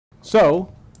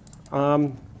So,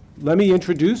 let me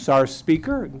introduce our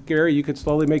speaker. Gary, you could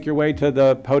slowly make your way to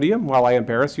the podium while I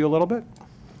embarrass you a little bit.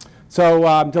 So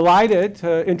I'm delighted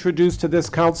to introduce to this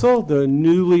council the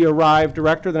newly arrived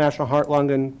director of the National Heart,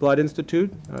 Lung, and Blood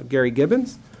Institute, Gary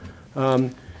Gibbons.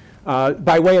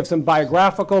 By way of some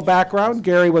biographical background,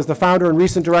 Gary was the founder and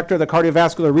recent director of the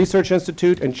Cardiovascular Research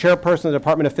Institute and chairperson of the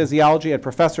Department of Physiology and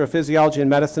professor of Physiology and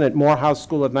Medicine at Morehouse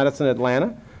School of Medicine,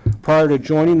 Atlanta. Prior to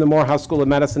joining the Morehouse School of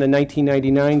Medicine in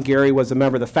 1999, Gary was a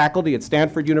member of the faculty at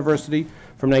Stanford University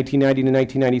from 1990 to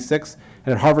 1996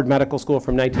 and at Harvard Medical School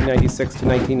from 1996 to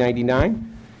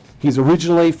 1999. He's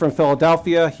originally from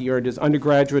Philadelphia. He earned his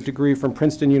undergraduate degree from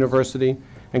Princeton University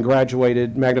and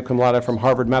graduated magna cum laude from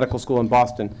Harvard Medical School in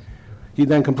Boston. He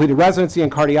then completed residency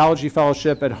and cardiology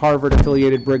fellowship at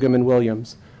Harvard-affiliated Brigham and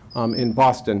Williams in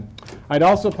Boston. I'd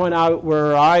also point out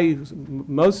where I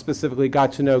most specifically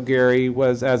got to know Gary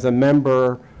was as a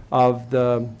member of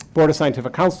the Board of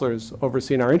Scientific Counselors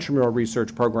overseeing our intramural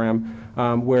research program,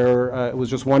 where it was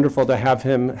just wonderful to have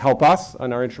him help us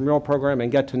on our intramural program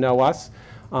and get to know us.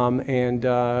 And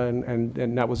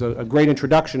that was a great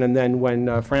introduction. And then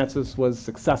when Francis was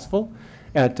successful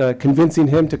at convincing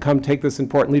him to come take this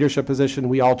important leadership position,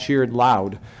 we all cheered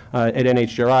loud at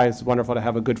NHLBI. It's wonderful to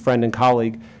have a good friend and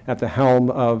colleague at the helm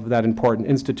of that important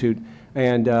institute.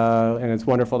 And it's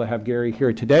wonderful to have Gary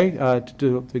here today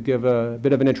to give a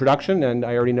bit of an introduction. And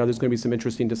I already know there's going to be some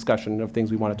interesting discussion of things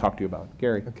we want to talk to you about.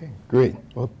 Gary. Okay, great.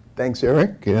 Well, thanks,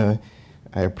 Eric.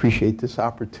 I appreciate this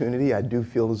opportunity. I do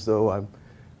feel as though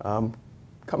I'm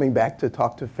coming back to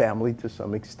talk to family to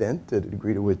some extent, to the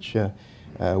degree to which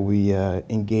we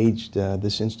engaged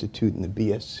this institute in the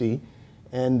BSc.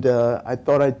 And I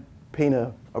thought I'd paint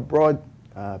a broad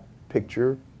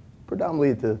picture,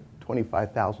 predominantly at the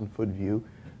 25,000-foot view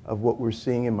of what we're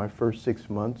seeing in my first 6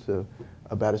 months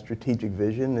about a strategic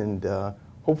vision and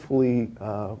hopefully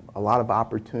a lot of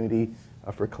opportunity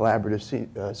for collaborative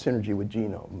synergy with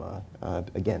Genome,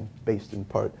 again, based in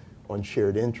part on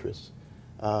shared interests.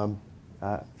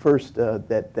 First,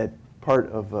 that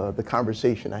part of the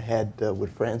conversation I had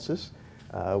with Francis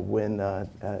when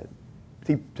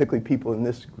particularly people in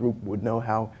this group would know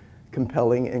how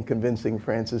compelling and convincing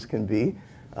Francis can be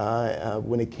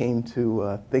when it came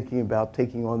to thinking about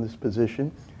taking on this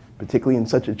position, particularly in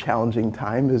such a challenging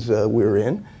time as we're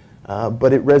in.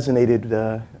 But it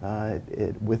resonated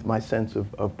with my sense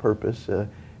of purpose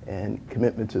and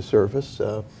commitment to service.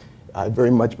 I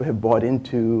very much have bought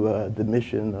into the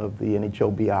mission of the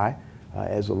NHLBI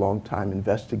as a longtime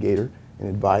investigator and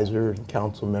advisor and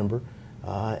council member,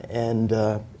 and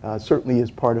certainly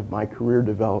as part of my career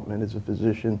development as a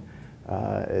physician,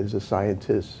 as a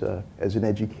scientist, as an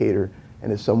educator,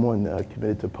 and as someone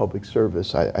committed to public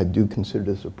service. I do consider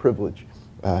this a privilege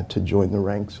to join the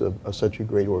ranks of such a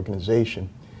great organization.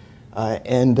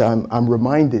 And I'm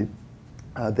reminded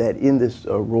that in this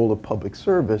role of public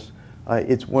service,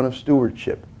 it's one of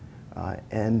stewardship.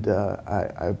 And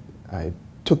I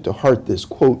took to heart this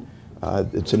quote.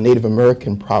 It's a Native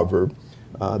American proverb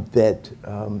that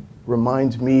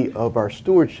reminds me of our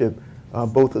stewardship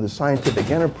both of the scientific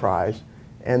enterprise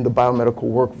and the biomedical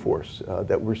workforce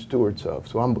that we're stewards of.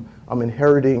 So I'm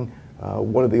inheriting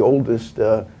one of the oldest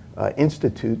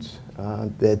institutes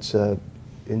that's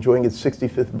enjoying its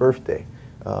 65th birthday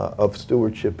of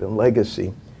stewardship and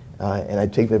legacy. And I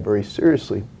take that very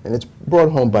seriously. And it's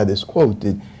brought home by this quote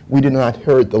that we did not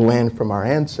inherit the land from our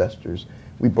ancestors,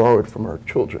 we borrowed from our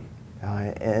children.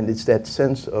 And it's that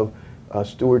sense of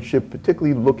stewardship,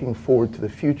 particularly looking forward to the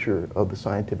future of the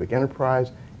scientific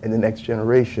enterprise and the next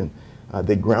generation,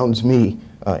 that grounds me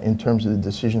in terms of the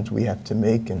decisions we have to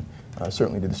make, and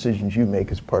certainly the decisions you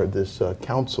make as part of this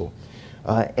council.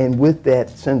 And with that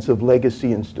sense of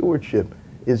legacy and stewardship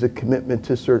is a commitment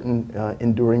to certain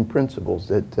enduring principles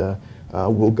that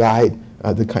will guide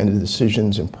the kind of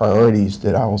decisions and priorities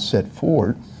that I will set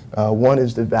forward. One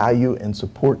is the value and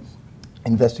support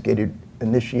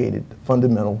investigator-initiated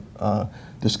fundamental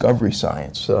discovery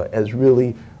science as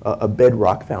really a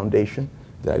bedrock foundation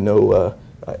that I know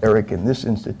Eric in this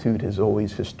institute has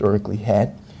always historically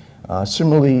had.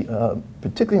 Similarly,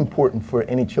 particularly important for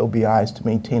NHLBI is to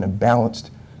maintain a balanced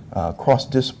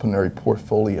cross-disciplinary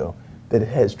portfolio that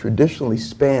has traditionally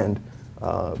spanned,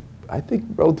 I think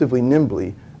relatively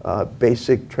nimbly,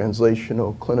 basic,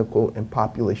 translational, clinical, and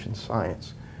population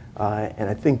science. And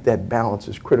I think that balance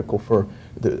is critical for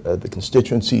the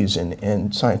constituencies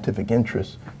and scientific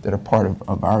interests that are part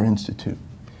of our institute.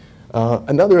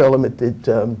 Another element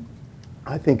that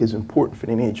I think is important for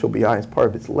the NHLBI as part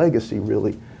of its legacy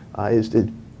really is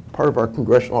that part of our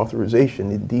congressional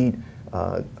authorization indeed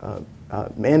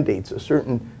mandates a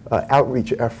certain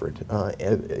outreach effort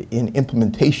in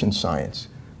implementation science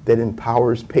that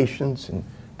empowers patients and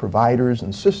providers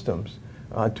and systems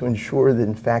to ensure that,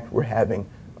 in fact, we're having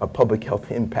a public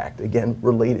health impact, again,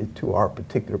 related to our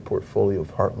particular portfolio of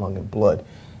heart, lung, and blood.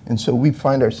 And so we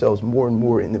find ourselves more and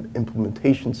more in the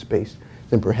implementation space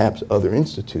than perhaps other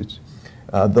institutes.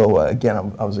 Though,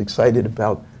 again, I was excited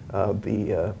about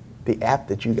the app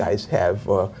that you guys have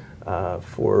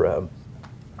for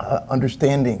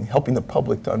understanding, helping the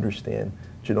public to understand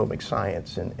genomic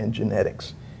science and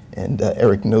genetics. And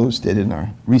Eric knows that in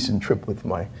our recent trip with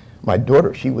my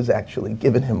daughter, she was actually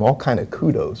giving him all kind of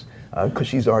kudos because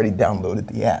she's already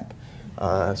downloaded the app.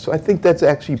 So I think that's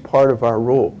actually part of our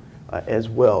role as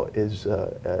well, is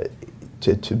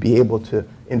to be able to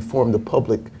inform the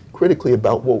public critically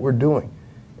about what we're doing.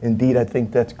 Indeed, I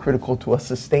think that's critical to us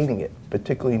sustaining it,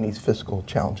 particularly in these fiscal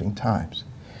challenging times.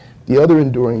 The other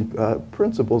enduring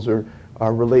principles are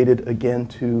related, again,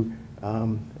 to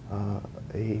an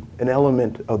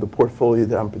element of the portfolio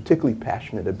that I'm particularly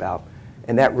passionate about,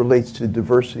 and that relates to the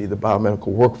diversity of the biomedical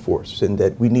workforce, and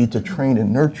that we need to train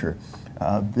and nurture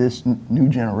this new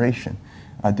generation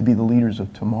to be the leaders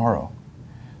of tomorrow.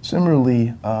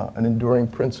 Similarly, an enduring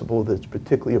principle that's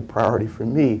particularly a priority for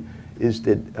me is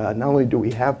that not only do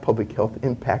we have public health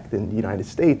impact in the United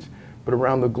States, but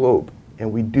around the globe.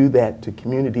 And we do that to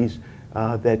communities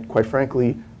that, quite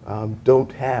frankly,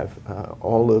 don't have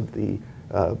all of the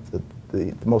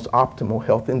most optimal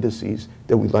health indices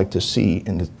that we'd like to see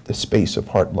in the space of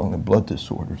heart, lung, and blood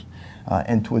disorders,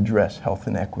 and to address health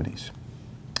inequities.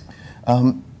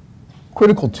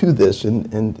 Critical to this,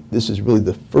 and this is really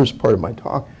the first part of my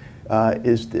talk,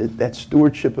 is that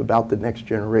stewardship about the next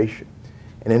generation.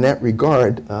 And in that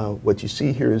regard, what you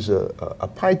see here is a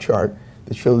pie chart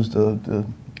that shows the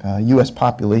U.S.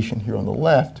 population here on the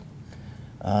left,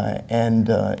 and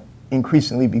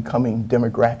increasingly becoming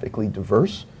demographically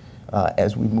diverse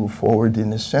as we move forward in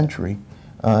this century.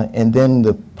 And then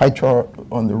the pie chart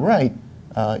on the right,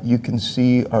 you can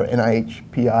see our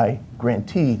NHLBI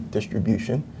grantee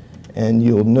distribution. And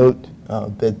you'll note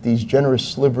that these generous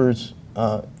slivers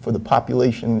for the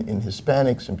population in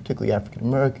Hispanics, and particularly African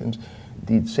Americans,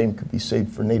 indeed the same could be said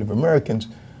for Native Americans,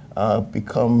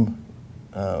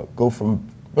 go from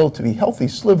relatively healthy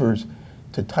slivers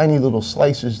to tiny little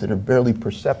slices that are barely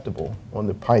perceptible on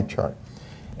the pie chart.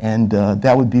 And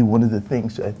that would be one of the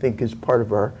things I think is part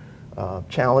of our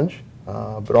challenge,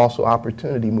 but also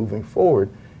opportunity moving forward,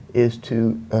 is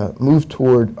to move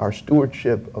toward our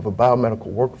stewardship of a biomedical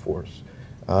workforce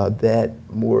that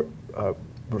more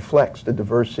reflects the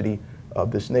diversity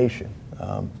of this nation.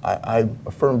 I'm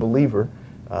a firm believer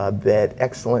that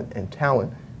excellence and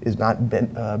talent is not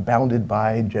bounded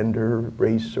by gender,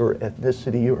 race, or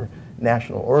ethnicity, or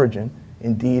national origin.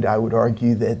 Indeed, I would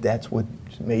argue that that's what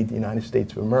made the United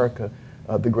States of America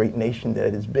the great nation that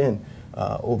it has been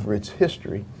over its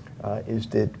history. Is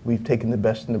that we've taken the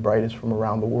best and the brightest from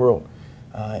around the world.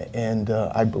 And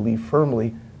I believe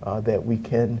firmly that we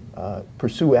can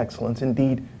pursue excellence.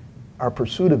 Indeed, our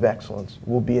pursuit of excellence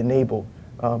will be enabled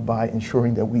by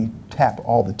ensuring that we tap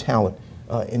all the talent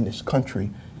in this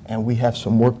country, and we have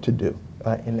some work to do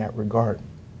in that regard.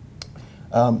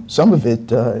 Some of it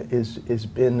has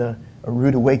been a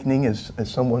rude awakening as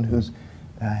someone who's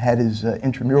had his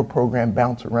intramural program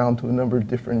bounce around to a number of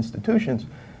different institutions.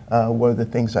 One of the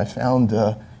things I found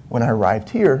when I arrived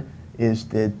here is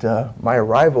that my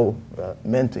arrival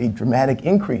meant a dramatic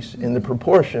increase in the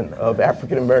proportion of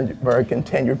African American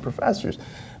tenured professors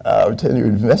or tenured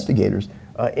investigators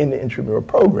in the intramural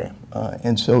program.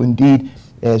 And so indeed,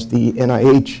 as the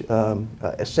NIH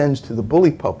ascends to the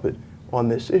bully pulpit on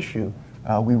this issue,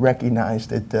 we recognize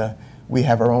that we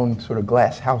have our own sort of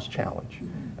glass house challenge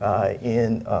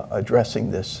in addressing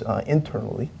this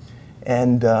internally.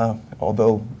 And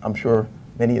although I'm sure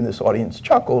many in this audience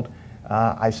chuckled,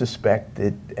 I suspect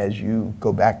that as you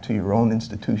go back to your own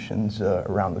institutions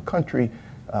around the country,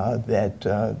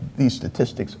 that these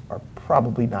statistics are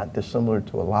probably not dissimilar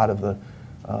to a lot of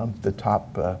the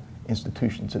top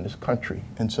institutions in this country.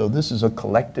 And so this is a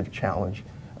collective challenge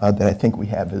that I think we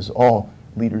have as all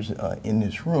leaders in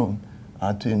this room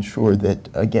to ensure that,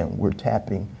 again, we're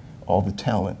tapping all the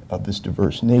talent of this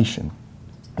diverse nation.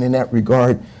 And in that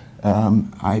regard,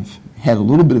 I've had a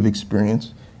little bit of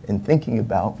experience in thinking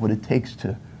about what it takes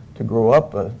to grow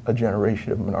up a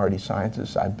generation of minority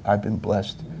scientists. I've been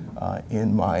blessed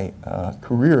in my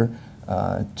career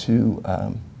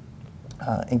to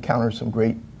encounter some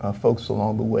great folks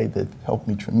along the way that helped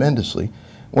me tremendously.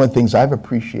 One of the things I've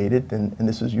appreciated, and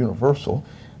this is universal,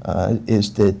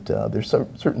 is that there's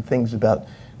certain things about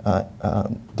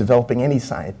developing any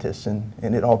scientist,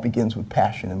 and it all begins with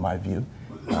passion, in my view.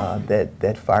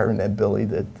 That fire in that belly,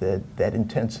 that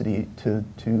intensity to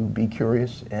be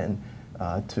curious and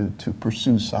to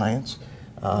pursue science,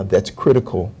 that's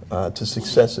critical to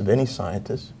success of any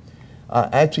scientist.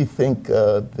 I actually think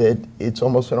that it's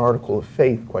almost an article of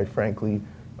faith, quite frankly,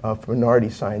 for minority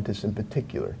scientists in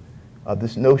particular.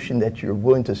 This notion that you're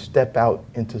willing to step out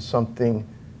into something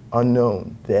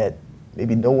unknown that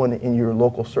maybe no one in your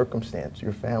local circumstance,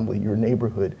 your family, your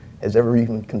neighborhood has ever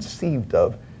even conceived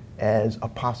of as a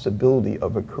possibility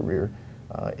of a career,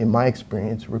 in my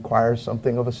experience, requires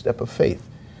something of a step of faith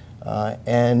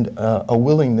and a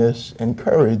willingness and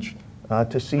courage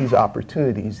to seize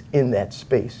opportunities in that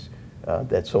space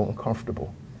that's so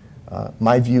uncomfortable.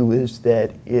 My view is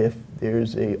that if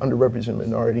there's a underrepresented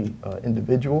minority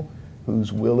individual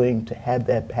who's willing to have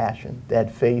that passion,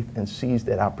 that faith, and seize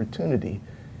that opportunity,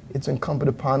 it's incumbent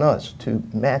upon us to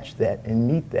match that and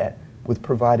meet that with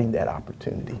providing that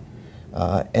opportunity.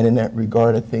 And in that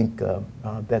regard, I think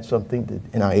that's something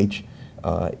that NIH,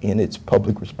 in its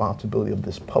public responsibility of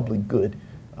this public good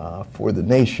for the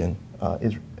nation,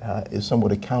 is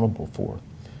somewhat accountable for.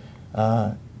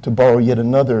 To borrow yet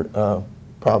another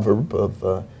proverb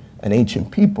of an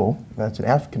ancient people, that's an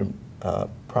African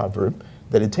proverb,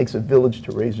 that it takes a village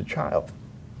to raise a child.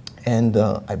 And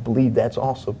I believe that's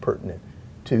also pertinent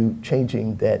to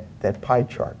changing that pie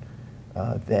chart,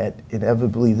 that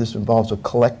inevitably this involves a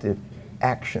collective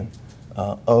action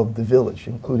of the village,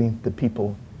 including the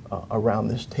people around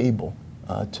this table,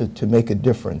 to make a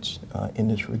difference in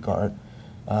this regard.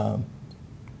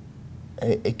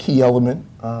 A key element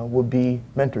would be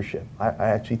mentorship. I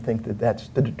actually think that that's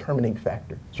the determining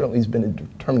factor. Certainly has been a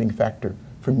determining factor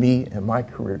for me and my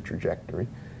career trajectory.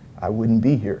 I wouldn't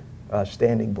be here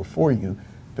standing before you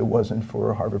if it wasn't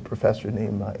for a Harvard professor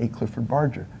named A. Clifford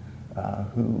Barger,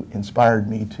 who inspired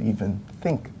me to even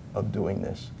think of doing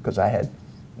this, because I had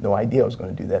no idea I was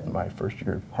going to do that in my first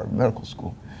year of Harvard Medical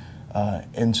School.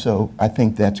 And so I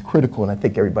think that's critical, and I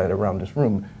think everybody around this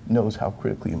room knows how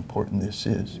critically important this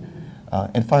is.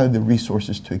 And finally, the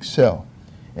resources to excel.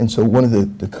 And so one of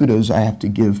the kudos I have to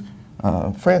give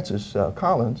Francis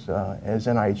Collins as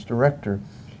NIH director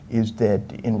is that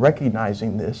in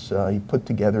recognizing this, he put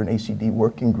together an ACD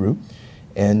working group,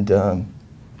 and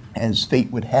as fate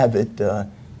would have it,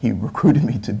 he recruited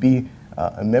me to be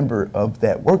a member of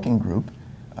that working group.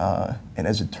 And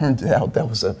as it turned out, that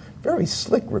was a very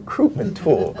slick recruitment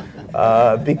tool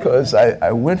because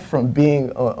I went from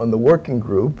being on the working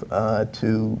group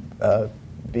to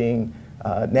being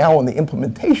now on the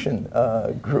implementation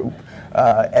group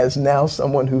as now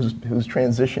someone who's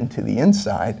transitioned to the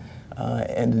inside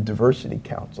and the diversity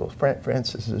council.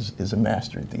 Francis is a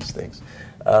master at these things.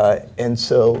 And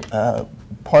so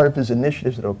part of his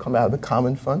initiatives that will come out of the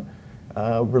Common Fund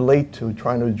relate to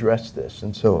trying to address this.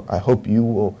 And so I hope you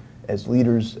will, as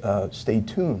leaders, stay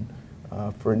tuned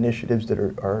for initiatives that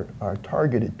are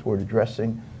targeted toward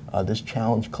addressing this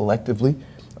challenge collectively.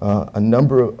 A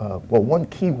number of, well, one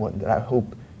key one that I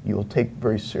hope you will take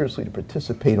very seriously to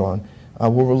participate on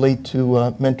will relate to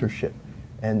mentorship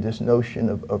and this notion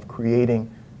of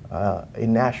creating a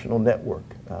national network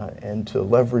and to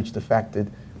leverage the fact that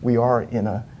we are in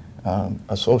a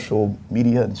social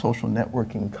media and social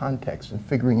networking context and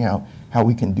figuring out how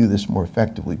we can do this more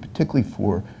effectively, particularly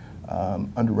for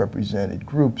underrepresented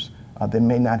groups that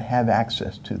may not have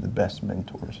access to the best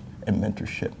mentors and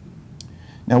mentorship.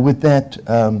 Now with that,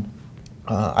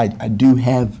 I do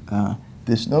have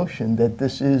this notion that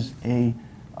this is a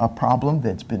problem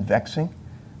that's been vexing,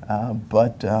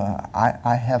 but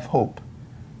I have hope.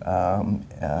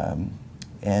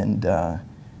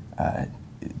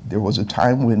 There was a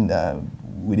time when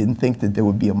we didn't think that there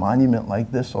would be a monument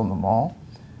like this on the mall,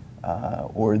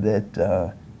 or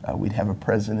that we'd have a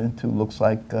president who looks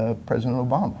like President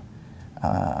Obama.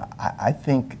 I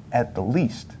think at the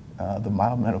least the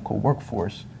biomedical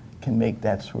workforce can make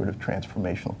that sort of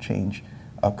transformational change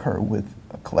occur with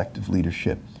a collective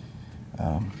leadership.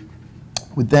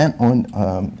 With that on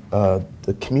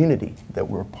the community that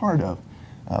we're a part of,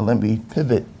 let me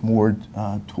pivot more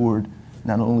toward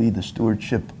not only the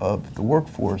stewardship of the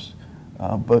workforce,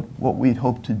 but what we'd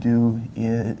hope to do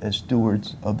as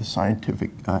stewards of the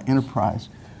scientific enterprise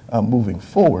moving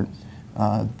forward.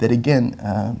 That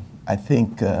again, I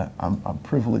think I'm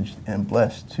privileged and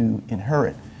blessed to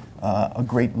inherit a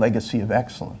great legacy of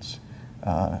excellence.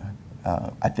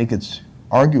 I think it's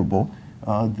arguable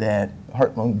that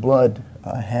Heart, Lung, Blood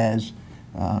has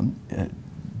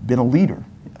been a leader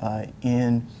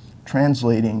in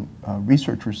translating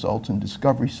research results and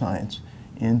discovery science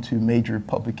into major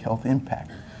public health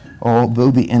impact.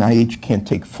 although the NIH can't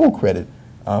take full credit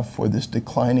for this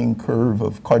declining curve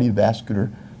of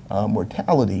cardiovascular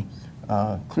mortality,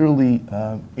 clearly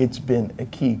it's been a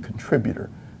key contributor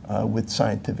with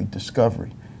scientific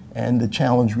discovery. And the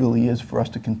challenge really is for us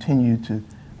to continue to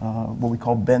what we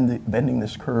call bending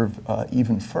this curve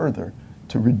even further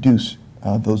to reduce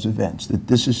those events. That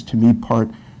this is, to me, part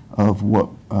of what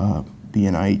the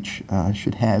NIH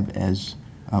should have as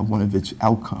one of its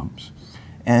outcomes.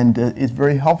 And it's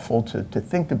very helpful to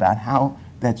think about how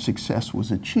that success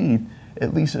was achieved,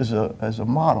 at least as a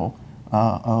model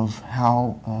of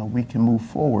how we can move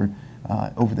forward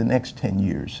over the next 10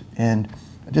 years. And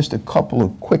just a couple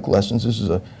of quick lessons. This is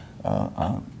a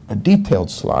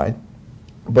detailed slide,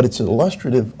 but it's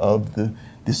illustrative of the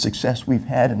success we've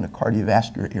had in the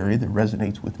cardiovascular area that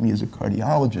resonates with me as a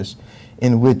cardiologist,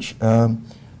 in which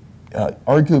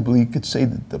arguably you could say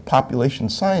that the population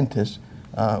scientists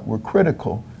were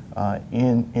critical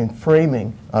in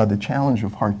framing the challenge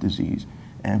of heart disease,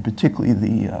 and particularly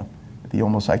the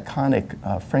almost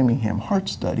iconic Framingham heart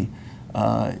study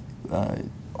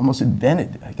almost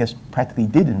invented, I guess practically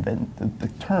did invent the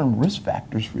term risk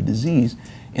factors for disease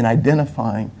in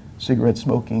identifying cigarette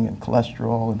smoking and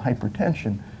cholesterol and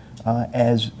hypertension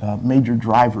as major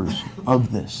drivers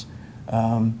of this.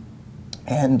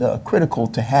 And critical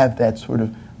to have that sort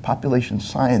of population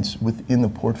science within the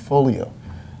portfolio.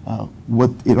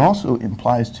 What it also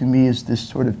implies to me is this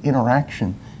sort of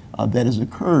interaction that has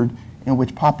occurred in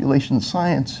which population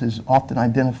science has often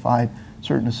identified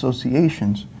certain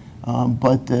associations,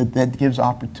 but that gives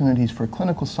opportunities for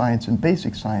clinical science and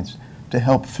basic science to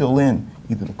help fill in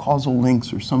either the causal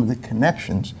links or some of the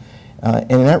connections. And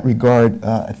in that regard,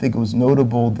 I think it was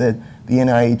notable that the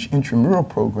NIH intramural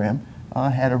program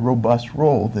had a robust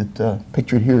role. That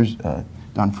pictured here is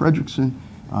Don Fredrickson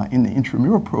in the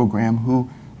intramural program, who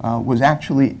was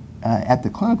actually at the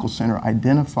clinical center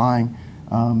identifying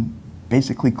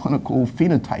basically clinical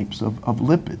phenotypes of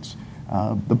lipids,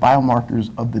 the biomarkers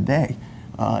of the day,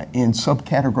 in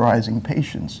subcategorizing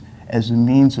patients as a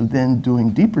means of then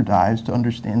doing deeper dives to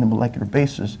understand the molecular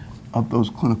basis of those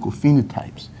clinical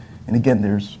phenotypes. And again,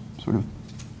 there's sort of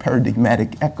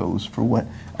paradigmatic echoes for what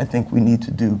I think we need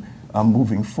to do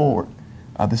moving forward.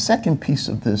 The second piece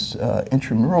of this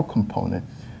intramural component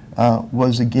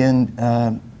was, again,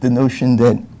 the notion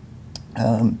that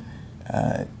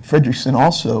Fredrickson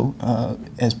also,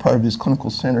 as part of his clinical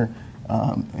center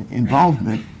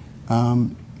involvement,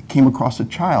 came across a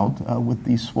child with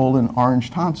these swollen orange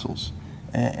tonsils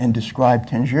and described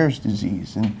Tanger's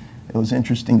disease. And it was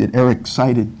interesting that Eric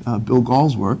cited Bill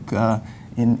Gall's work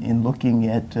in looking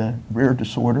at rare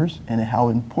disorders and how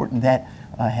important that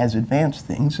has advanced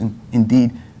things. And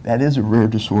indeed, that is a rare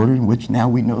disorder in which now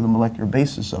we know the molecular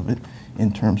basis of it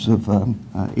in terms of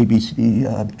ABCD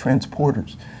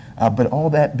transporters. But all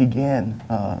that began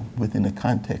within the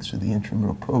context of the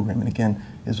intramural program, and again,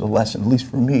 is a lesson, at least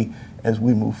for me, as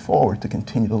we move forward to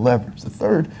continue to leverage. The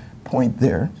third point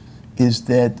there is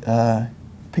that,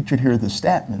 pictured here are the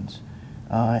Statmans,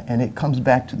 and it comes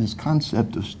back to this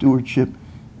concept of stewardship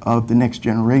of the next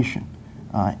generation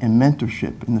and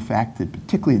mentorship, and the fact that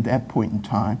particularly at that point in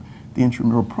time, the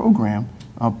intramural program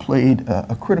played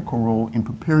a critical role in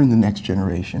preparing the next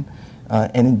generation,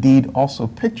 and indeed also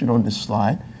pictured on this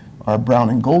slide are Brown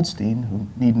and Goldstein, who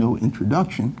need no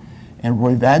introduction, and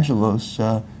Roy Vagelos,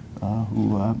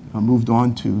 who moved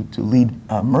on to lead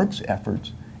Merck's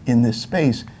efforts in this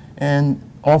space. And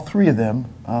all three of them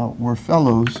were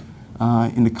fellows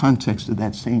in the context of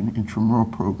that same intramural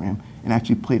program, and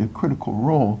actually played a critical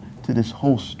role to this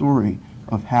whole story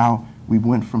of how we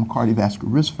went from cardiovascular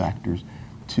risk factors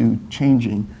to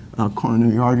changing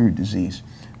coronary artery disease,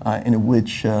 in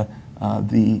which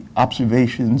the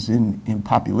observations in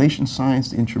population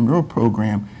science, the intramural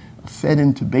program, fed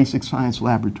into basic science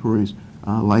laboratories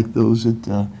like those at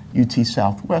UT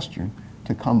Southwestern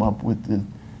to come up with the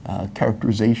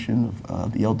characterization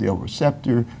of the LDL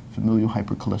receptor, familial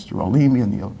hypercholesterolemia,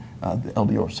 and the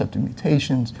LDL receptor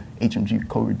mutations, HMG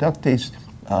co-reductase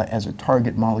as a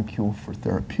target molecule for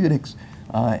therapeutics,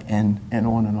 and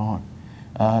on and on.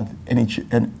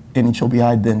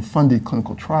 NHLBI then funded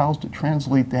clinical trials to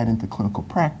translate that into clinical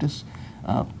practice,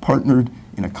 partnered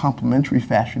in a complementary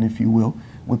fashion, if you will,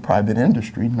 with private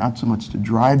industry, not so much to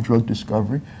drive drug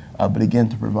discovery, but again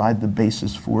to provide the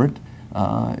basis for it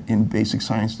in basic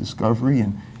science discovery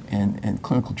and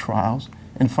clinical trials,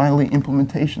 and finally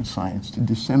implementation science to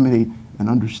disseminate an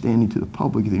understanding to the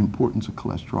public of the importance of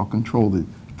cholesterol control that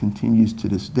continues to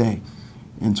this day.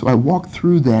 And so I walk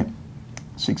through that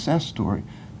success story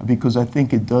because I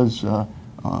think it does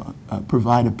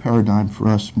provide a paradigm for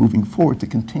us moving forward to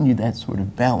continue that sort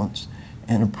of balance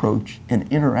and approach and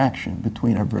interaction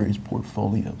between our various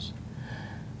portfolios.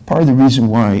 Part of the reason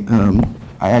why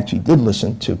I actually did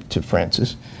listen to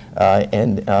Francis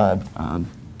and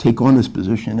take on this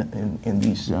position in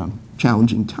these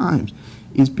challenging times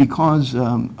is because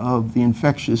of the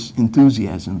infectious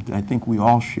enthusiasm that I think we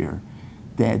all share,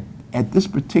 that at this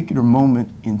particular moment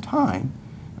in time,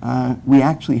 we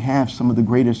actually have some of the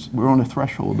greatest, we're on a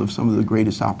threshold of some of the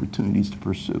greatest opportunities to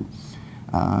pursue.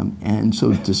 And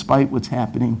so despite what's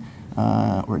happening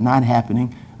or not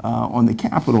happening on the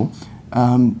Capitol,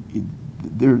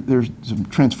 there's some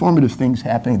transformative things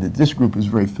happening that this group is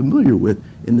very familiar with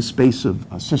in the space of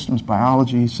systems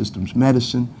biology, systems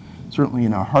medicine, certainly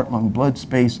in our heart, lung, blood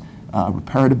space,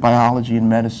 reparative biology and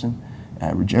medicine,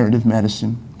 regenerative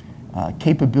medicine,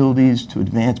 capabilities to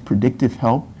advance predictive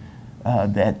health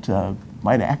that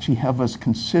might actually have us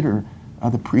consider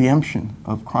the preemption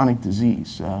of chronic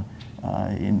disease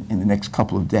in the next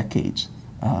couple of decades.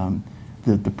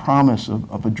 The promise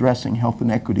of addressing health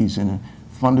inequities in a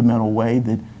fundamental way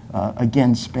that,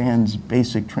 again, spans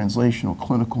basic translational,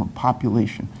 clinical, and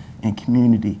population and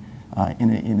community in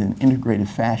an integrated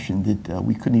fashion that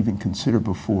we couldn't even consider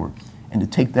before. And to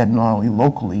take that not only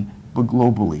locally, but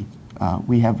globally.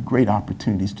 We have great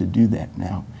opportunities to do that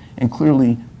now. And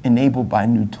clearly enabled by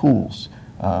new tools.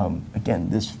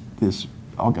 Again, this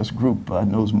august group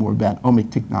knows more about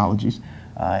omic technologies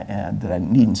and that I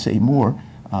needn't say more,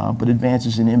 but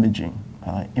advances in imaging,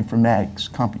 informatics,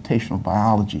 computational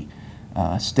biology,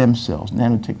 stem cells,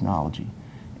 nanotechnology.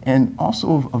 And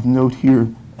also of note here,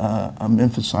 I'm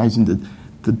emphasizing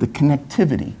the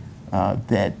connectivity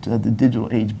that the digital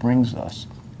age brings us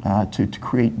to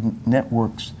create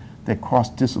networks that cross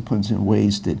disciplines in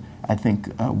ways that I think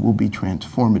will be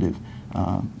transformative,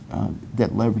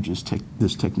 that leverages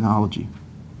this technology.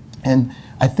 And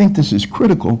I think this is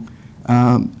critical,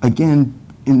 again,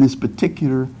 in this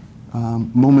particular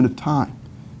moment of time.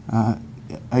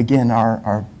 Again,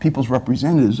 our people's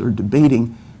representatives are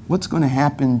debating what's going to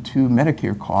happen to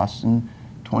Medicare costs in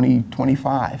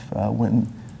 2025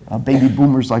 when baby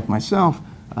boomers like myself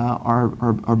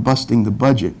are busting the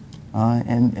budget.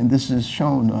 And this is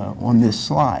shown on this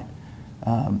slide.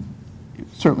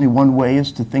 Certainly one way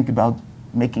is to think about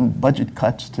making budget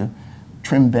cuts to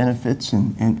trim benefits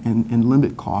and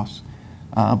limit costs.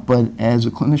 But as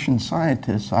a clinician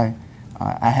scientist, I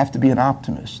have to be an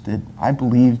optimist. That I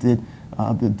believe that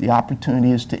the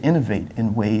opportunity is to innovate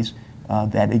in ways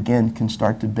that, again, can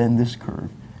start to bend this curve.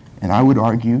 And I would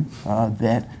argue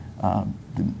that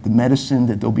the medicine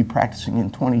that they'll be practicing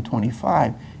in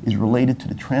 2025 is related to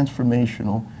the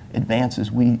transformational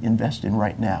advances we invest in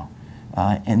right now.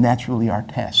 And that's really our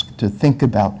task, to think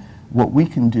about what we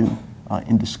can do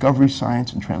in discovery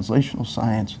science and translational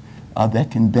science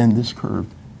that can bend this curve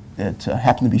that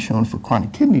happened to be shown for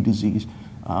chronic kidney disease,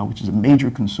 which is a major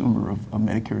consumer of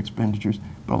Medicare expenditures.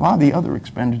 But a lot of the other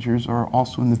expenditures are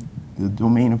also in the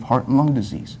domain of heart and lung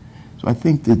disease. So I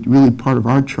think that really part of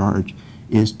our charge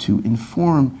is to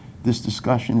inform this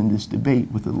discussion and this debate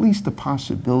with at least the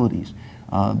possibilities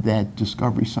that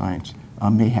discovery science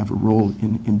may have a role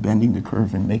in bending the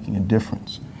curve and making a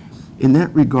difference. In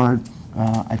that regard,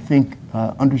 I think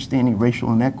understanding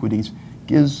racial inequities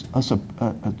gives us a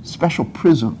special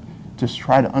prism to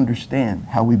try to understand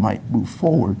how we might move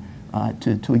forward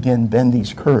to again bend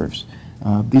these curves.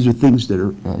 These are things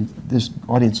that this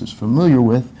audience is familiar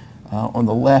with. On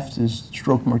the left is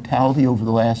stroke mortality over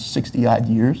the last 60-odd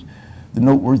years. The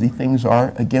noteworthy things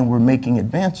are, again, we're making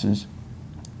advances,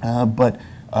 but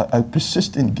a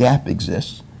persistent gap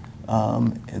exists.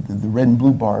 The red and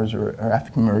blue bars are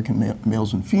African-American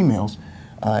males and females,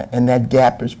 and that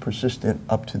gap is persistent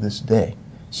up to this day.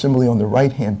 Similarly, on the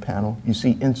right-hand panel, you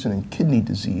see incident kidney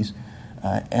disease,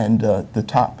 and the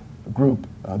top group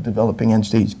developing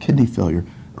end-stage kidney failure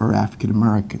are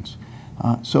African-Americans.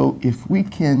 So if we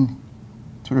can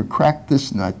sort of crack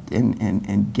this nut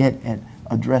and get at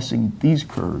addressing these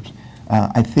curves,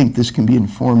 I think this can be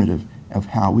informative of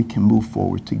how we can move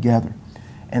forward together.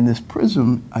 And this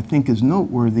prism, I think, is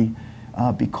noteworthy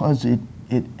because it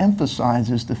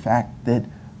emphasizes the fact that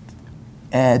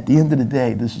at the end of the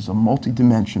day, this is a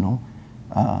multidimensional,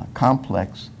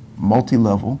 complex,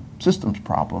 multi-level systems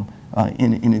problem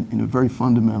in a very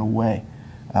fundamental way.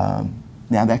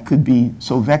 Now, that could be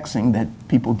so vexing that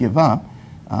people give up,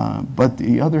 but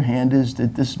the other hand is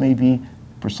that this may be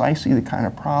precisely the kind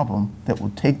of problem that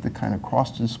will take the kind of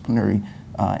cross-disciplinary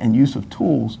and use of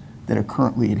tools that are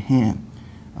currently at hand.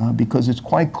 Because it's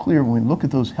quite clear when we look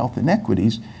at those health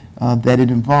inequities that it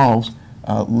involves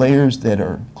layers that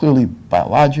are clearly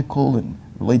biological and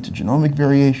relate to genomic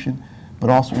variation, but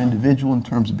also individual in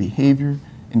terms of behavior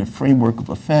in the framework of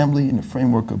a family, in the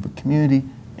framework of a community,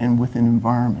 and with an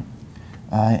environment.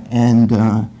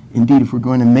 Indeed, if we're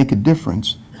going to make a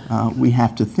difference, we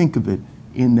have to think of it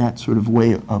in that sort of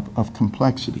way of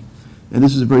complexity. And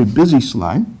this is a very busy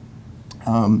slide,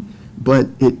 but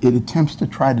it attempts to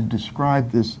try to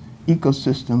describe this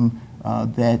ecosystem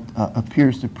that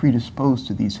appears to predispose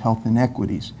to these health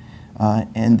inequities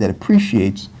and that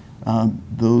appreciates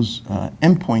those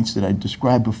endpoints that I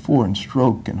described before in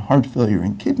stroke and heart failure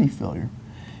and kidney failure,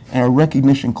 and a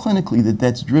recognition clinically that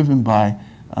that's driven by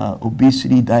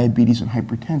obesity, diabetes, and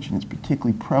hypertension. It's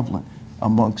particularly prevalent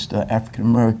amongst African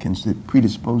Americans that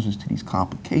predisposes to these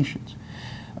complications.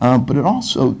 But it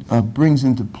also brings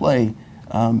into play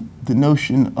the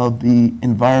notion of the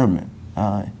environment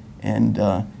and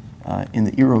in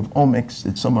the era of omics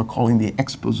that some are calling the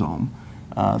exposome,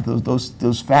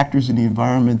 those factors in the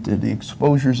environment, the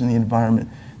exposures in the environment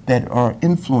that are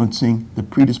influencing the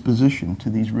predisposition to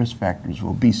these risk factors of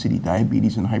obesity,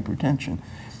 diabetes, and hypertension,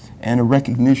 and a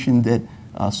recognition that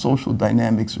social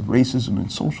dynamics of racism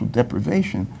and social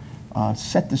deprivation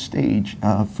set the stage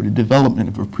for the development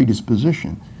of a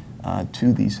predisposition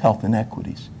to these health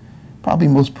inequities. Probably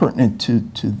most pertinent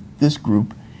to this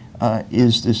group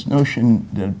is this notion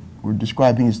that we're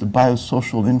describing as the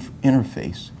biosocial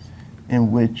interface,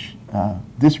 in which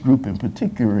this group in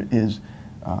particular is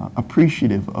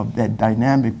appreciative of that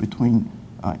dynamic between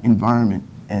environment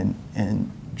and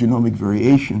genomic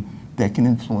variation that can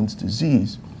influence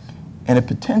disease, and a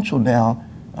potential now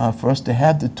for us to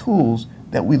have the tools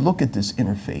that we look at this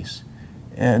interface.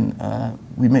 And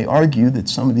we may argue that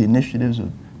some of the initiatives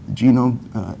of the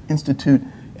Genome Institute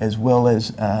as well as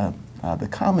the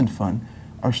Common Fund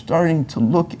are starting to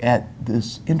look at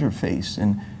this interface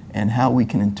and how we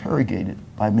can interrogate it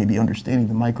by maybe understanding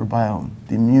the microbiome,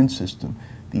 the immune system,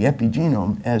 the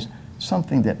epigenome as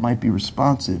something that might be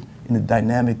responsive in a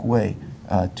dynamic way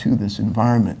to this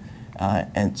environment,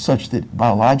 and such that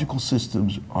biological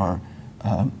systems are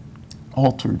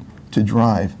altered to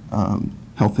drive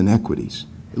health inequities.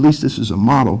 At least this is a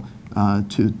model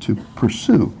to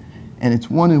pursue, and it's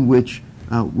one in which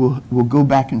we'll go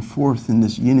back and forth in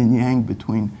this yin and yang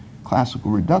between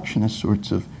classical reductionist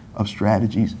sorts of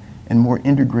strategies and more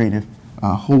integrative,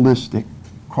 holistic,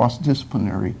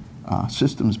 cross-disciplinary,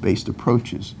 systems-based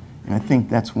approaches. And I think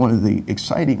that's one of the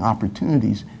exciting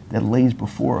opportunities that lays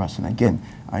before us. And again,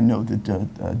 I know that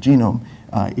Genome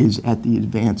is at the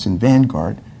advance and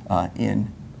vanguard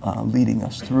in leading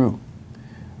us through.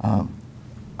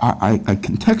 I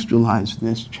contextualize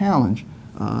this challenge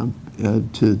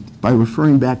by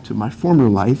referring back to my former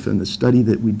life and the study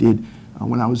that we did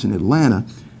when I was in Atlanta,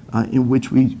 in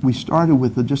which we started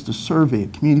with just a survey, a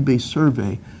community-based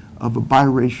survey of a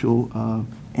biracial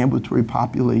ambulatory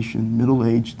population,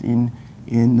 middle-aged in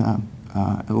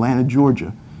Atlanta,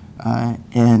 Georgia.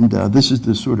 This is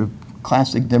the sort of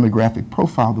classic demographic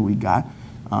profile that we got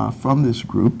from this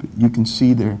group. You can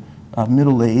see they're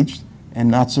middle-aged, and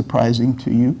not surprising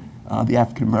to you, the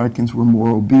African Americans were more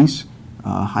obese,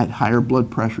 had higher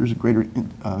blood pressures, a greater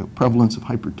prevalence of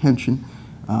hypertension,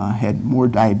 had more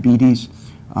diabetes,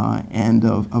 and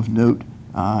of note,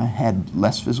 had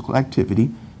less physical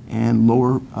activity and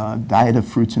lower diet of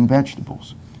fruits and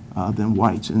vegetables than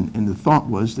whites. And the thought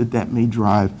was that that may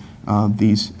drive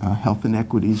these health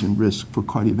inequities and risk for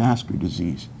cardiovascular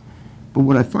disease. But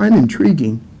what I find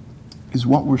intriguing is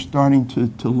what we're starting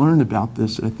to learn about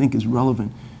this that I think is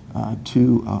relevant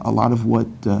to a lot of what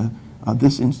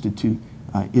this institute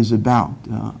is about.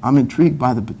 I'm intrigued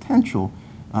by the potential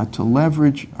to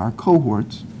leverage our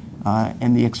cohorts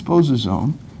and the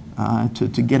expososome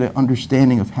to get an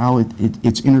understanding of how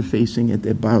it's interfacing at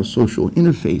that biosocial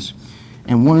interface.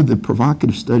 And one of the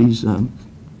provocative studies done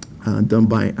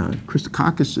by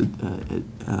Christakakis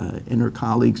and her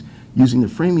colleagues using the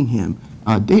Framingham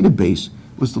database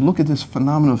was to look at this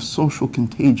phenomenon of social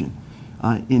contagion,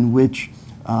 in which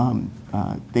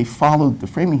they followed the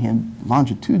Framingham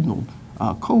longitudinal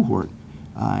cohort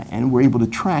and were able to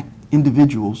track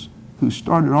individuals who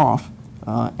started off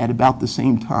at about the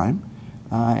same time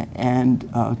and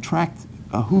tracked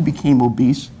who became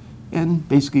obese and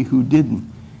basically who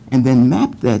didn't, and then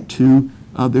mapped that to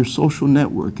their social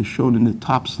network as shown in the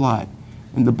top slide.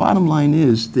 And the bottom line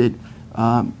is that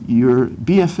your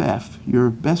BFF, your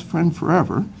best friend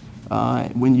forever,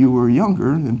 when you were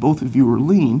younger and both of you were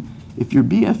lean, if your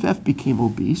BFF became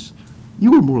obese,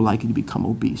 you were more likely to become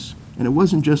obese. And it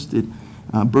wasn't just that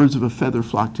birds of a feather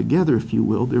flock together, if you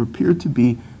will. There appeared to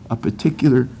be a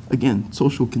particular, again,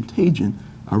 social contagion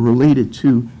related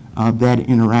to that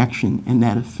interaction and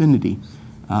that affinity.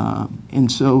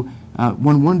 And so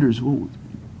one wonders, well,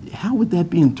 how would that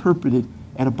be interpreted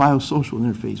at a biosocial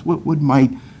interface? What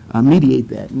might mediate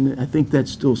that? And I think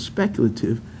that's still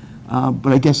speculative,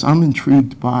 but I guess I'm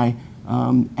intrigued by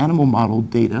animal model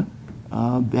data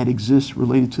that exists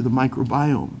related to the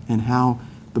microbiome and how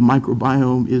the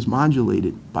microbiome is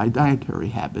modulated by dietary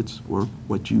habits, or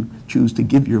what you choose to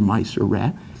give your mice or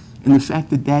rat, and the fact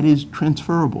that that is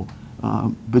transferable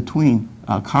between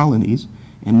colonies.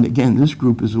 And again, this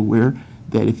group is aware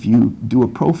that if you do a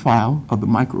profile of the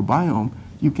microbiome,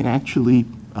 you can actually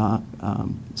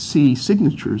see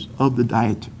signatures of the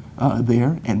diet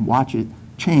there and watch it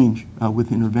change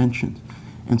with interventions.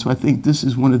 And so I think this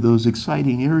is one of those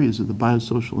exciting areas of the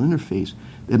biosocial interface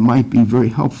that might be very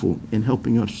helpful in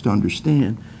helping us to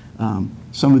understand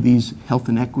some of these health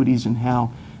inequities and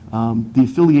how the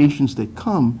affiliations that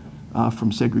come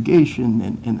from segregation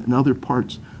and other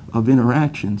parts of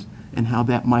interactions, and how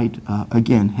that might,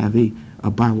 again, have a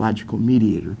biological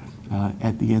mediator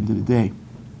at the end of the day.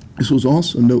 This was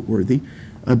also noteworthy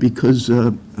because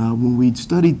when we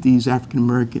studied these African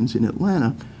Americans in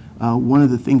Atlanta, one of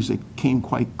the things that came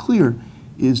quite clear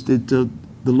is that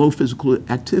the low physical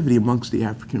activity amongst the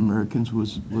African Americans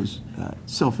was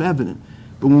self-evident.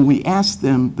 But when we asked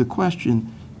them the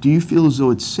question, do you feel as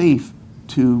though it's safe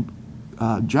to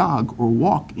jog or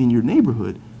walk in your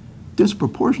neighborhood,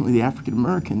 disproportionately the African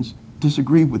Americans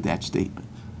disagreed with that statement.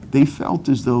 They felt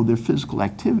as though their physical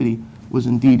activity was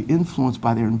indeed influenced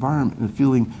by their environment and a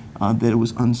feeling that it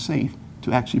was unsafe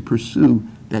to actually pursue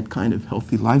that kind of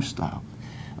healthy lifestyle.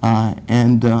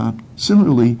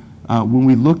 Similarly, when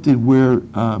we looked at where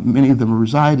many of them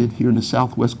resided here in the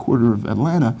southwest quarter of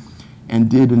Atlanta and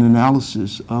did an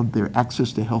analysis of their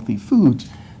access to healthy foods,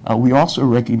 we also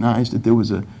recognized that there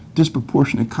was a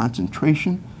disproportionate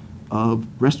concentration of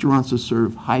restaurants that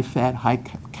serve high-fat,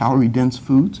 high-calorie-dense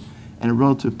foods, and a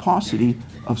relative paucity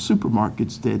of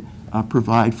supermarkets that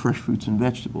provide fresh fruits and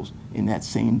vegetables in that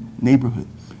same neighborhood.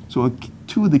 So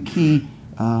two of the key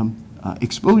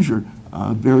exposure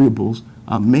variables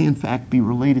may in fact be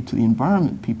related to the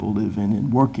environment people live in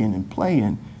and work in and play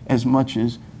in, as much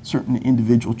as certain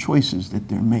individual choices that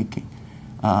they're making.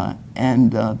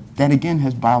 That again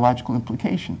has biological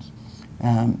implications.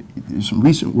 There's some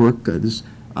recent work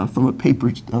from a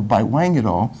paper by Wang et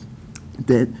al.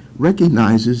 That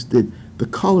recognizes that the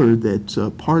color that's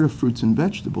part of fruits and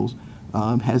vegetables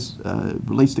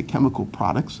relates to chemical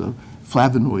products,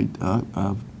 flavonoids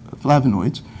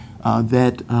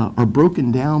that are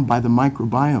broken down by the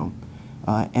microbiome,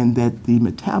 and that the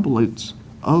metabolites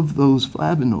of those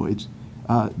flavonoids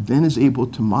then is able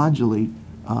to modulate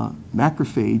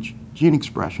macrophage gene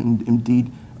expression,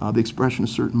 indeed the expression of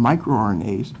certain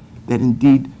microRNAs that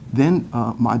indeed then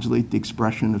modulate the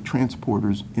expression of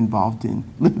transporters involved in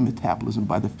lipid metabolism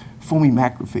by the foamy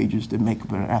macrophages that make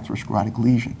up an atherosclerotic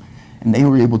lesion. And they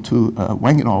were able to,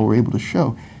 Wang et al. Were able to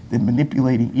show that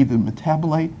manipulating either the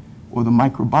metabolite or the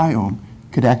microbiome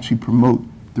could actually promote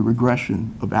the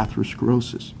regression of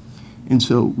atherosclerosis. And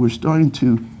so we're starting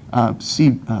to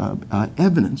see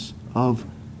evidence of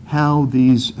how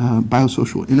these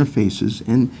biosocial interfaces,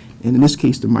 and in this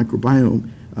case the microbiome,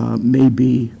 may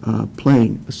be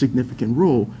playing a significant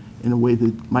role in a way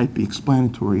that might be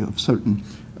explanatory of certain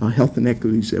health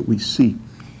inequities that we see.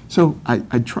 So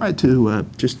I tried to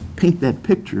just paint that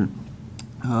picture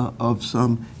of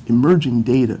some emerging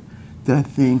data that I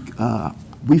think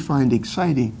we find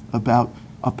exciting about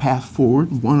a path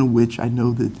forward, one of which I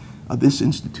know that this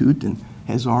institute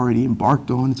has already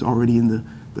embarked on. It's already in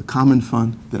the Common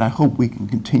Fund that I hope we can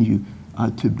continue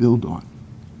to build on.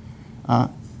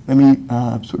 Let me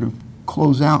sort of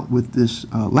close out with this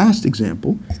last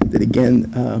example that,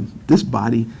 again, this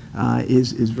body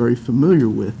is very familiar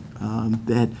with,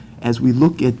 that as we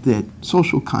look at that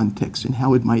social context and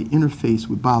how it might interface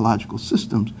with biological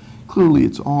systems, clearly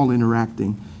it's all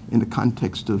interacting in the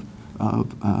context of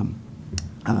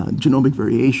genomic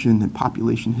variation and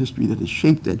population history that has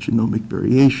shaped that genomic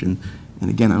variation. And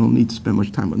again, I don't need to spend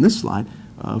much time on this slide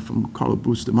from Carlo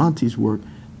Bustamante's work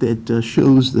that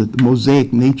shows the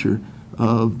mosaic nature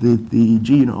of the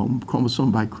genome,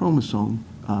 chromosome by chromosome,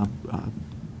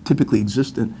 typically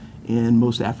existent in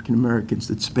most African Americans,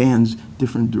 that spans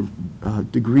different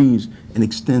degrees and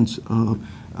extents of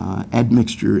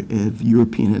admixture of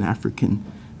European and African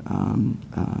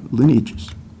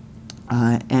lineages.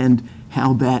 And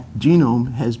how that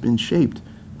genome has been shaped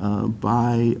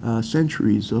by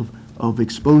centuries of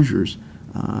exposures.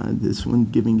 This one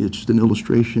giving just an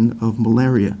illustration of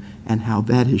malaria and how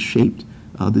that has shaped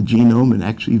the genome and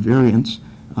actually variants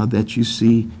that you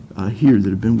see here that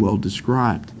have been well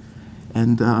described.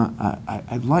 And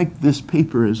I like this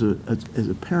paper as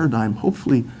a paradigm,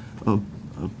 hopefully, of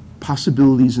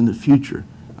possibilities in the future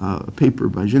a paper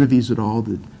by Genovese et al.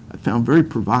 That I found very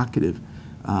provocative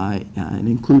and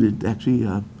included actually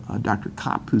Dr.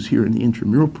 Kopp, who's here in the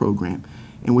intramural program,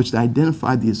 in which they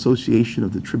identified the association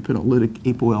of the trypanolytic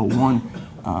ApoL1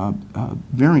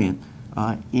 variant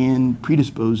in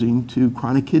predisposing to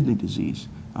chronic kidney disease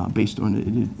based on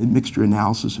a mixture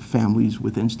analysis of families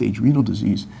with end-stage renal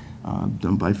disease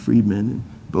done by Friedman and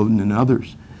Bowden and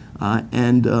others.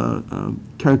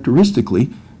 Characteristically,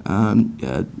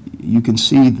 you can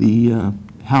see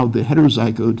how the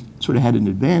heterozygote sort of had an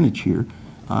advantage here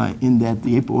in that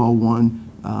the ApoL1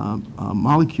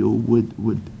 molecule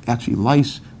would actually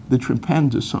lyse the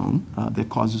trypanosome that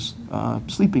causes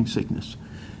sleeping sickness.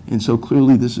 And so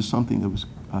clearly this is something that was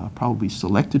probably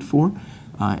selected for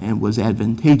and was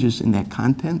advantageous in that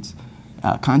context.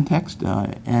 But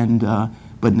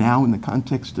now in the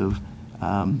context of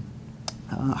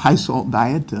high salt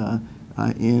diet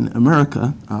in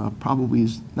America probably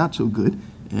is not so good,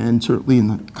 and certainly in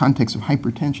the context of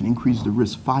hypertension increases the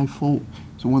risk fivefold.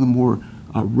 So one of the more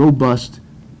robust,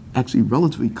 actually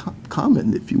relatively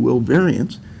common, if you will,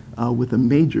 variants with a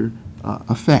major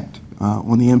effect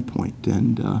on the endpoint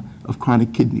and of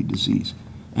chronic kidney disease.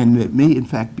 And it may in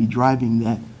fact be driving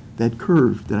that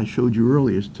curve that I showed you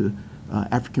earlier as to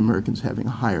African Americans having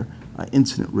a higher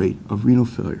incident rate of renal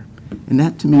failure. And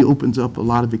that to me opens up a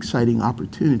lot of exciting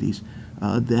opportunities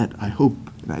that I hope,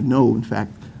 and I know in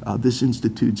fact, this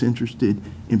institute's interested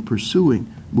in pursuing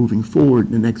moving forward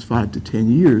in the next 5 to 10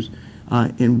 years,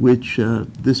 in which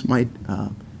this might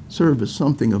serve as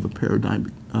something of a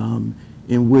paradigm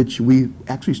in which we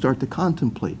actually start to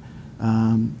contemplate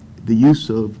the use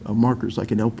of markers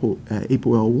like an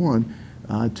ApoL1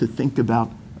 to think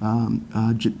about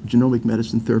genomic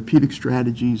medicine therapeutic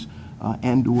strategies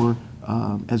and/or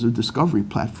as a discovery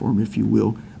platform, if you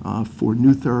will, for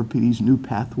new therapies, new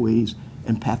pathways,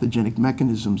 and pathogenic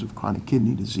mechanisms of chronic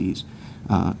kidney disease.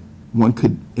 One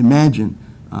could imagine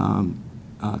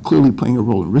clearly playing a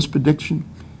role in risk prediction,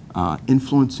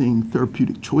 influencing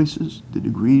therapeutic choices, the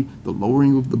degree, the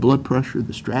lowering of the blood pressure,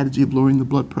 the strategy of lowering the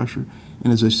blood pressure,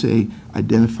 and as I say,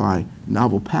 identify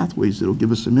novel pathways that will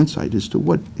give us some insight as to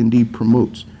what indeed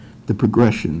promotes the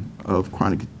progression of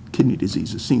chronic kidney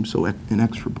disease. It seems so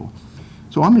inexorable.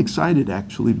 So I'm excited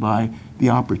actually by the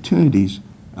opportunities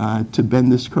to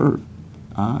bend this curve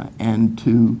and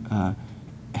to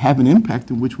have an impact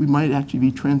in which we might actually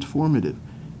be transformative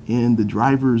in the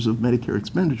drivers of Medicare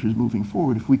expenditures moving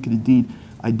forward if we could indeed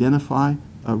identify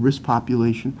a risk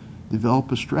population,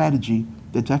 develop a strategy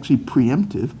that's actually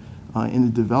preemptive in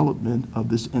the development of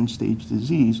this end-stage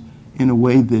disease in a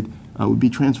way that would be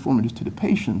transformative to the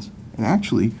patients and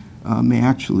actually may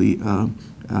actually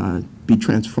be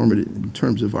transformative in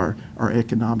terms of our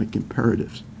economic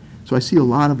imperatives. So I see a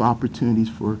lot of opportunities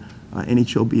for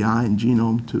NHLBI and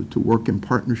Genome to work in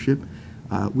partnership.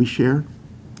 We share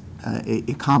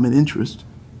a common interest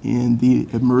in the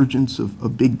emergence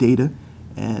of big data,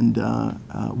 and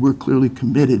we're clearly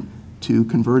committed to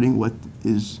converting what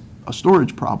is a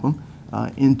storage problem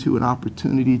into an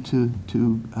opportunity to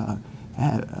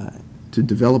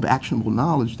develop actionable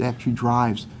knowledge that actually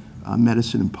drives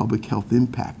medicine and public health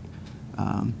impact.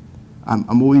 I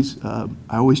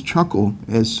always chuckle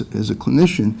as a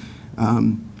clinician.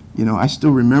 You know, I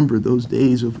still remember those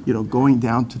days of going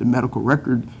down to the medical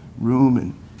record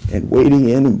room and waiting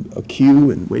in a queue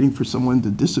and waiting for someone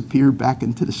to disappear back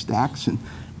into the stacks and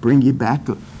bring you back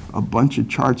a bunch of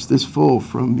charts this full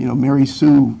from Mary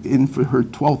Sue in for her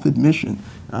 12th admission.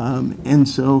 And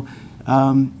so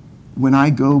when I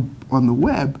go on the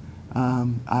web,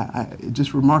 it's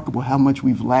just remarkable how much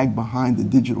we've lagged behind the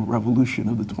digital revolution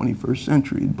of the 21st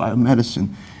century in biomedicine.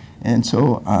 And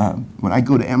so when I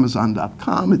go to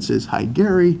Amazon.com, it says, "Hi,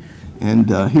 Gary," and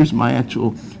here's my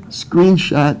actual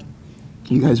screenshot.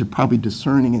 You guys are probably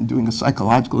discerning and doing a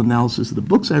psychological analysis of the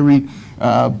books I read,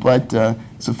 but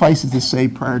suffice it to say,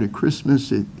 prior to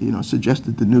Christmas, it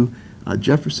suggested the new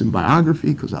Jefferson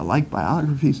biography because I like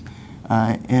biographies.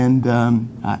 And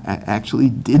I actually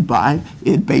did buy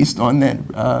it based on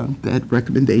that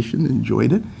recommendation,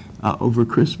 enjoyed it over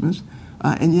Christmas.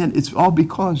 And yet it's all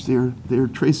because they're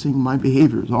tracing my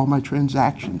behaviors, all my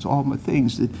transactions, all my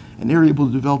things, and they're able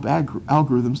to develop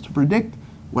algorithms to predict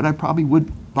what I probably would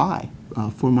buy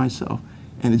for myself.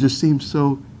 And it just seems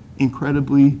so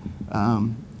incredibly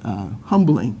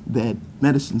humbling that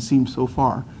medicine seems so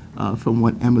far from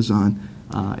what Amazon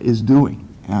is doing.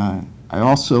 I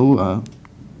also,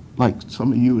 like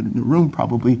some of you in the room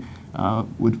probably,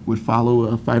 would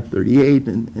follow 538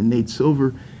 and Nate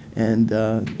Silver, and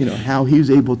how he was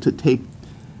able to take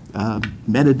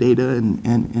metadata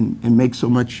and make so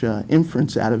much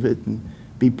inference out of it, and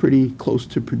be pretty close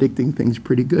to predicting things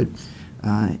pretty good.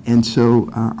 And so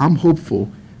I'm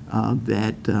hopeful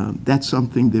that that's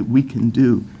something that we can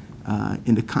do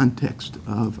in the context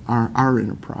of our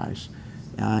enterprise.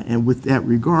 And with that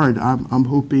regard, I'm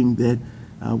hoping that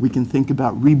we can think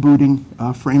about rebooting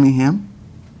Framingham.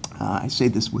 I say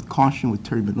this with caution, with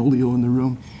Terry Manolio in the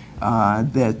room,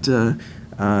 that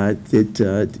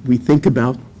we think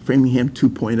about Framingham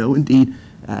 2.0. Indeed,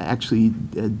 actually,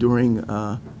 during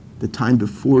the time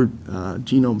before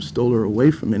Genome stole her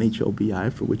away from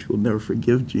NHLBI, for which we'll never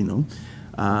forgive Genome,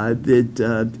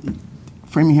 that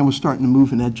Framingham was starting to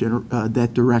move in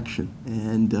that direction,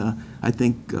 and I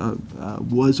think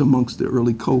was amongst the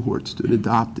early cohorts that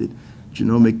adopted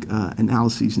genomic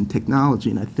analyses and technology.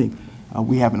 And I think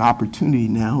we have an opportunity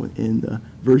now in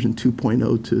version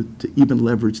 2.0 to even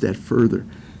leverage that further.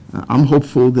 I'm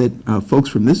hopeful that folks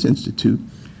from this institute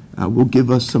will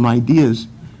give us some ideas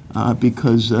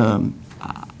because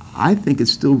I think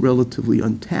it's still relatively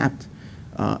untapped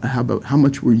how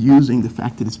much we're using the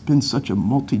fact that it's been such a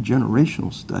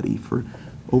multi-generational study for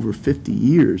over 50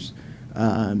 years.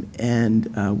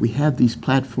 And we have these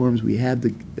platforms, we have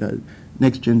the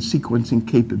next-gen sequencing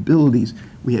capabilities,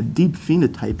 we have deep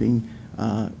phenotyping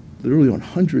literally on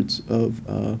hundreds of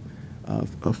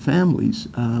families.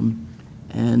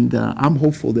 And I'm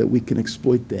hopeful that we can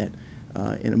exploit that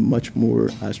in a much more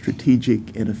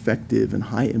strategic and effective and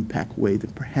high-impact way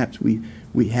than perhaps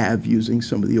we have using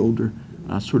some of the older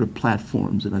sort of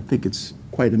platforms. And I think it's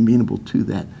quite amenable to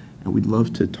that. And we'd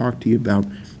love to talk to you about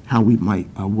how we might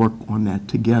work on that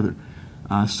together.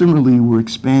 Similarly, we're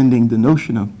expanding the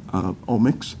notion of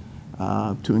omics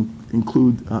to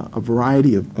include a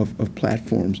variety of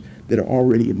platforms that are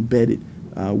already embedded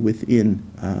within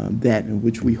that, in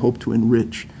which we hope to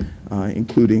enrich,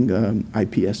 including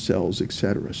iPS cells, et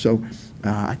cetera. So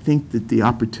I think that the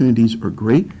opportunities are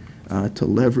great to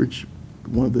leverage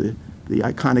one of the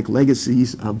iconic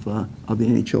legacies of the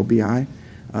NHLBI.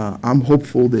 I'm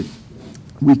hopeful that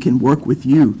we can work with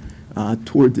you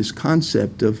toward this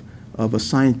concept of a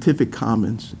scientific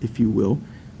commons, if you will,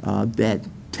 that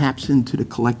taps into the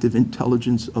collective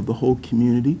intelligence of the whole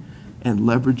community and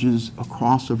leverages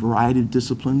across a variety of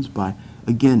disciplines by,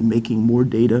 again, making more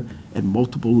data at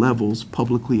multiple levels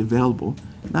publicly available,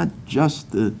 not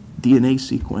just the DNA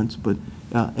sequence, but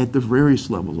at the various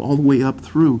levels, all the way up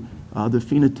through the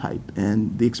phenotype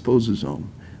and the expososome.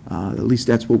 At least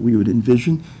that's what we would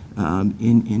envision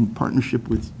in partnership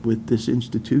with this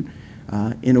institute,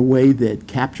 in a way that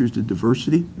captures the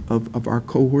diversity of our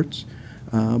cohorts,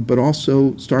 but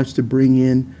also starts to bring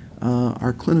in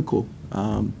our clinical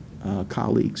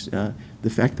colleagues. The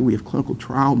fact that we have clinical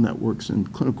trial networks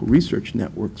and clinical research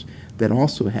networks that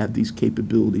also have these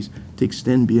capabilities to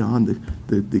extend beyond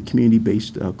the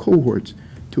community-based cohorts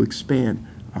to expand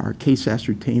our case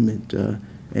ascertainment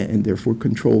and therefore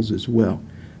controls as well.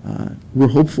 We're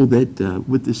hopeful that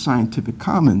with this scientific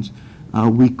commons,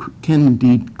 we can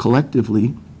indeed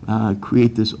collectively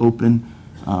create this open,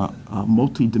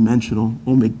 multi-dimensional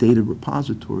omic data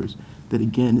repositories that,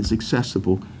 again, is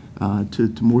accessible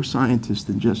to more scientists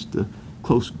than just the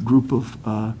close group of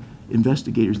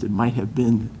investigators that might have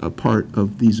been a part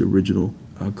of these original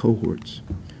cohorts.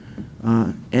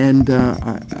 And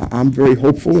I'm very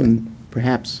hopeful and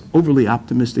perhaps overly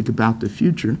optimistic about the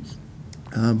future,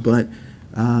 but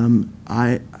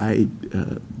I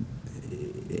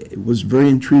was very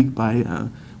intrigued by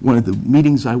one of the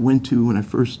meetings I went to when I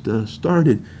first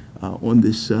started on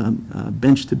this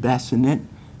bench to bassinet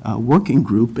working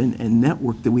group and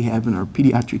network that we have in our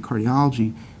pediatric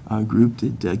cardiology group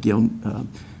that Gail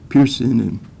Pearson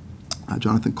and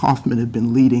Jonathan Kaufman have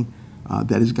been leading,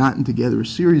 that has gotten together a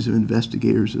series of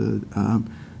investigators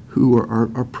who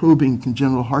are probing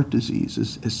congenital heart disease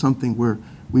as something where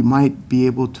we might be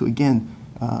able to, again,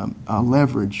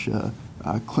 leverage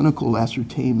clinical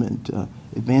ascertainment,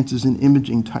 advances in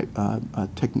imaging type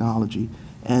technology,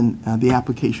 and the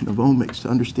application of omics to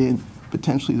understand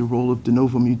potentially the role of de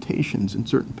novo mutations in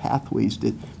certain pathways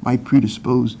that might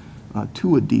predispose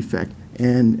to a defect,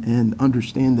 and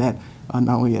understand that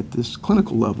not only at this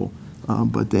clinical level,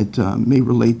 but that may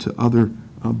relate to other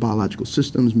biological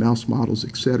systems, mouse models,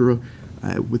 et cetera,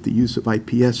 with the use of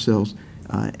iPS cells,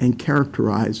 and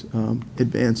characterize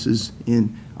advances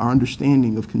in our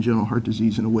understanding of congenital heart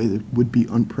disease in a way that would be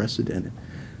unprecedented.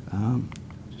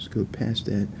 Just go past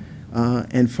that.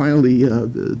 And finally,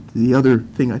 the other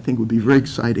thing I think would be very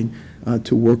exciting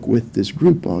to work with this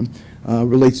group on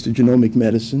relates to genomic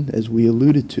medicine, as we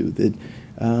alluded to, that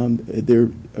they're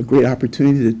a great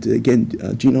opportunity that, again,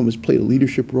 Genome has played a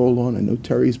leadership role on. I know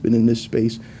Terry's been in this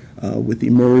space with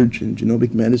eMERGE and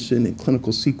genomic medicine and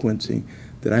clinical sequencing,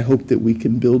 that I hope that we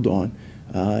can build on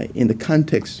in the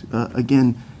context,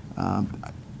 again,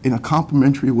 in a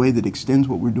complementary way that extends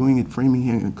what we're doing at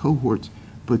Framingham and cohorts,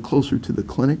 but closer to the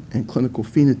clinic and clinical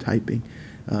phenotyping,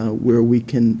 where we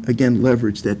can, again,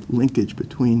 leverage that linkage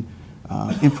between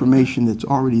information that's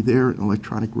already there in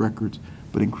electronic records,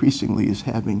 but increasingly is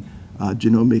having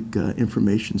genomic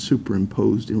information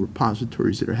superimposed in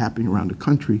repositories that are happening around the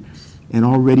country. And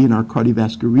already in our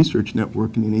cardiovascular research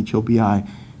network in the NHLBI,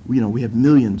 we have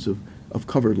millions of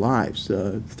covered lives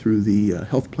through the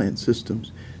health plan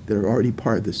systems that are already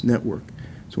part of this network.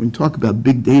 So when you talk about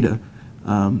big data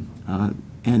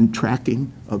and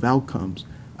tracking of outcomes,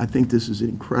 I think this is an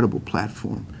incredible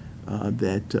platform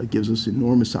that gives us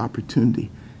enormous opportunity.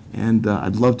 And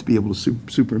I'd love to be able to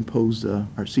superimpose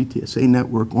our CTSA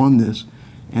network on this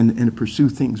and to pursue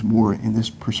things more in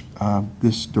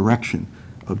this direction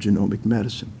of genomic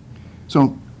medicine.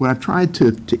 So what I've tried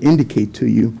to indicate to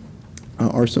you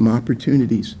are some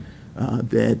opportunities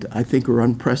that I think are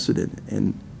unprecedented,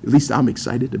 and at least I'm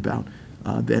excited about,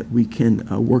 that we can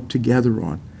work together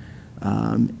on.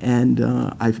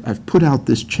 I've put out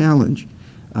this challenge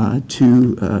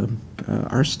to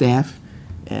our staff,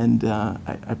 and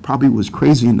I probably was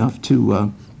crazy enough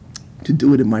to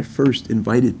do it in my first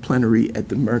invited plenary at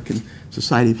the American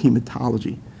Society of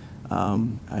Hematology.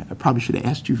 I probably should have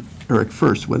asked you, Eric,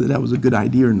 first whether that was a good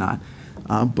idea or not.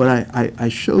 But I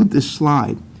showed this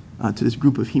slide to this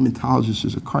group of hematologists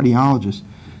as a cardiologist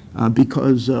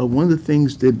because one of the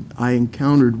things that I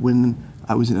encountered when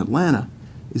I was in Atlanta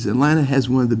is Atlanta has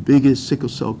one of the biggest sickle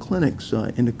cell clinics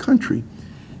in the country.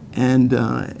 And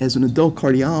as an adult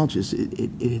cardiologist,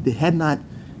 it had not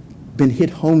been hit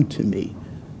home to me,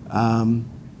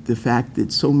 the fact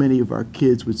that so many of our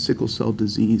kids with sickle cell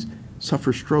disease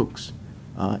suffer strokes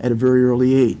at a very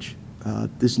early age.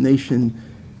 This nation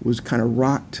was kind of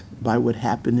rocked by what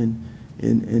happened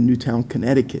in Newtown,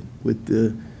 Connecticut with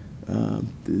the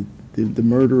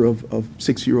murder of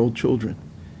 6-year-old children.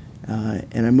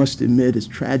 And I must admit, as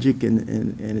tragic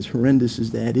and as horrendous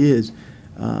as that is,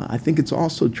 I think it's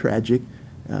also tragic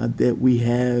that we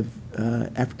have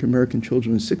African-American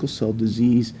children with sickle cell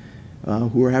disease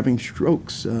who are having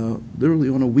strokes literally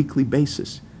on a weekly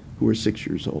basis who are 6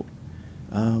 years old.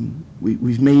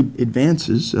 We've made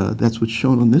advances, that's what's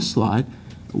shown on this slide,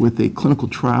 with a clinical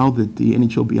trial that the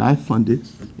NHLBI funded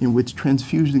in which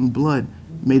transfusing blood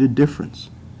made a difference.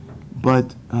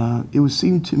 But it would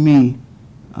seem to me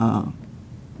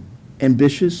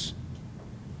ambitious,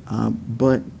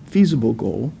 but feasible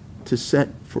goal to set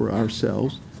for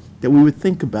ourselves that we would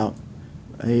think about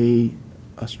a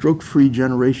stroke-free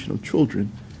generation of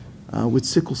children with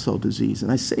sickle cell disease.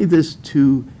 And I say this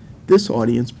to this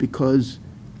audience because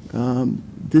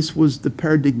this was the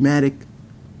paradigmatic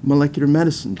molecular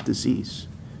medicine disease.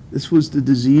 This was the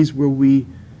disease where we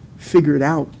figured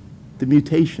out the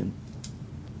mutation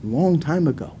a long time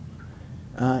ago.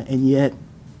 And yet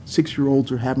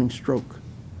 6-year-olds are having stroke.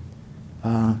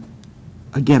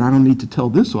 Again, I don't need to tell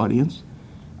this audience,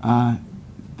 there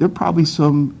are probably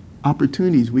some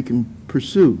opportunities we can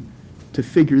pursue to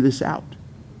figure this out.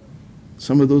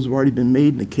 Some of those have already been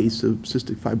made in the case of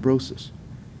cystic fibrosis.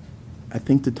 I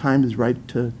think the time is right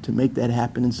to make that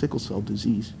happen in sickle cell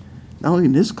disease, not only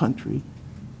in this country,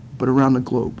 but around the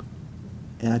globe.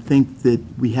 And I think that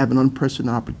we have an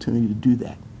unprecedented opportunity to do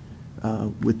that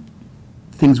with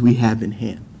things we have in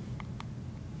hand.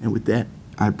 And with that,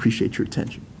 I appreciate your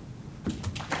attention.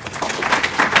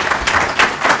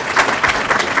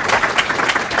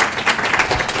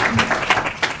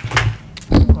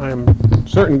 I'm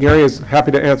certain Gary is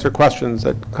happy to answer questions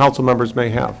that council members may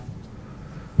have.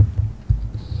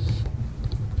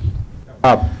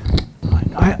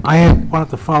 I wanted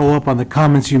to follow up on the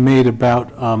comments you made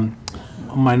about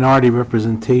minority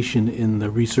representation in the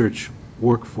research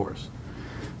workforce.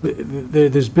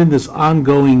 There's been this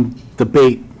ongoing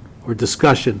debate or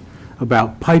discussion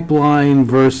about pipeline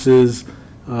versus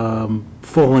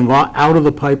falling out of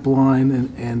the pipeline,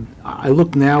 and I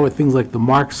look now at things like the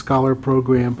Mark Scholar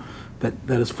Program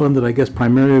that is funded, I guess,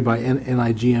 primarily by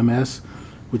NIGMS,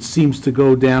 which seems to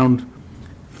go down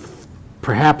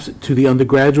perhaps to the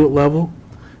undergraduate level,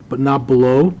 but not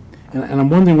below. And I'm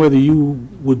wondering whether you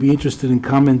would be interested in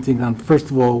commenting on, first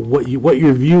of all, what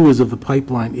your view is of the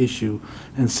pipeline issue,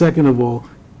 and second of all,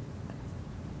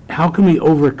 how can we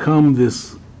overcome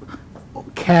this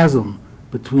chasm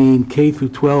between K through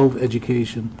 12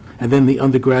 education and then the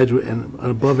undergraduate and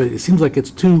above it? It seems like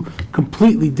it's two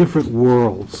completely different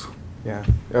worlds. Yeah,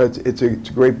 it's a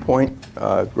great point,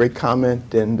 great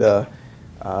comment, and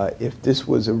if this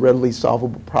was a readily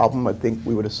solvable problem, I think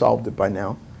we would have solved it by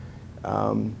now.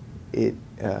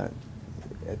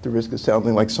 at the risk of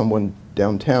sounding like someone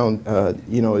downtown,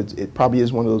 you know, it probably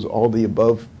is one of those all the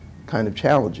above kind of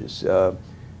challenges.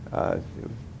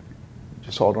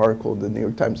 Just saw an article in the New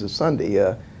York Times this Sunday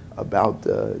about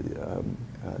a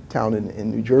town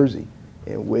in New Jersey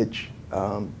in which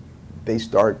they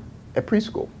start at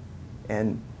preschool.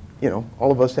 And, you know,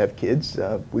 all of us have kids.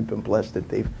 We've been blessed that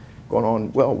they've gone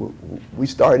on. Well, we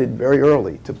started very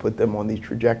early to put them on these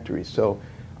trajectories. So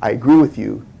I agree with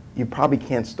you. You probably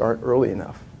can't start early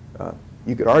enough.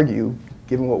 You could argue,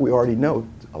 given what we already know,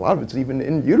 a lot of it's even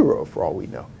in utero for all we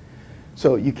know.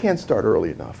 So you can't start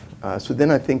early enough. So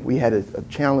then I think we had a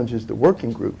challenge as the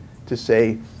working group to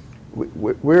say,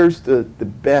 where's the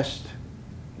best,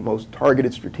 most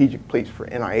targeted strategic place for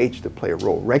NIH to play a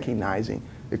role, recognizing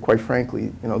that, quite frankly,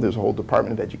 you know, there's a whole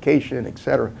Department of Education, et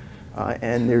cetera,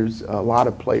 and there's a lot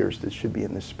of players that should be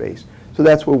in this space. So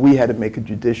that's where we had to make a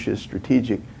judicious,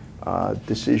 strategic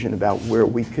decision about where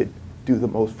we could do the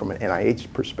most from an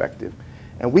NIH perspective.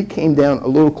 And we came down a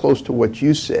little close to what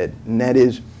you said, and that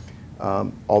is,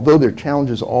 although there are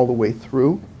challenges all the way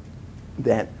through,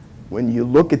 that when you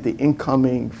look at the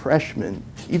incoming freshmen,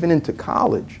 even into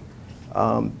college,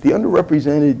 the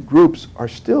underrepresented groups are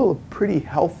still a pretty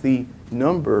healthy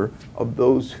number of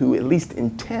those who at least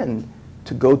intend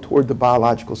to go toward the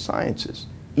biological sciences,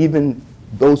 even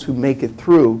those who make it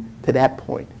through to that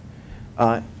point.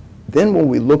 Then what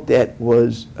we looked at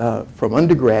was from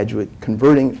undergraduate,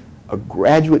 converting a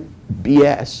graduate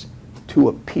BS to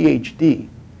a PhD.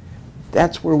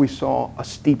 That's where we saw a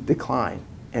steep decline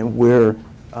and where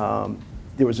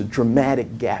there was a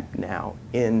dramatic gap now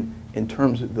in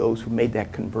terms of those who made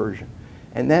that conversion.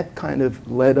 And that kind of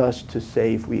led us to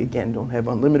say, if we, again, don't have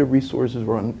unlimited resources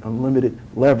or unlimited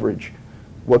leverage,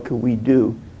 what could we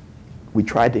do? We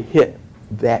tried to hit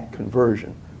that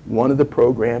conversion. One of the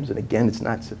programs, and again, it's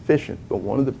not sufficient, but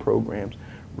one of the programs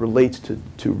relates to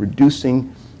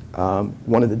reducing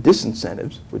one of the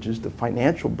disincentives, which is the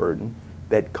financial burden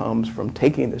that comes from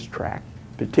taking this track,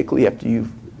 particularly after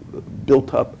you've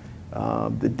built up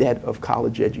the debt of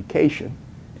college education.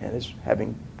 And as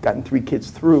having gotten 3 kids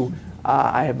through,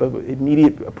 I have an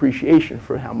immediate appreciation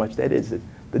for how much that is.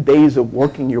 The days of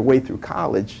working your way through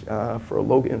college for a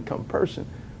low-income person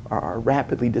are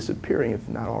rapidly disappearing, if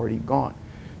not already gone.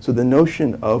 So the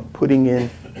notion of putting in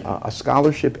a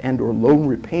scholarship and or loan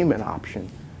repayment option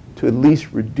to at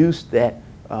least reduce that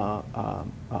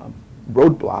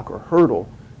roadblock or hurdle,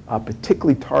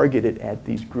 particularly targeted at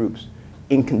these groups,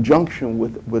 in conjunction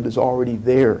with what is already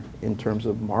there in terms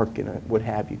of market and what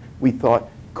have you, we thought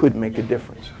could make a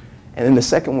difference. And then the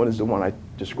second one is the one I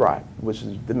described, which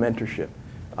is the mentorship.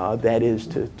 That is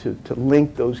to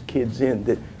link those kids in,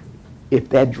 that if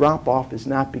that drop-off is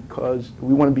not because,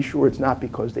 we want to be sure it's not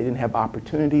because they didn't have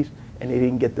opportunities and they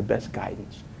didn't get the best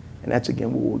guidance. And that's,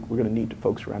 again, what we're going to need to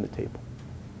folks around the table.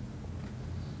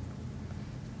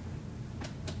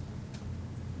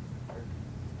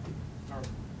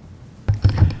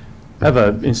 I have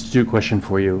an institute question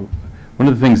for you. One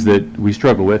of the things that we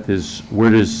struggle with is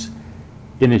where does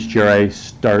NHGRI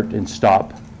start and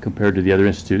stop compared to the other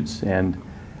institutes? And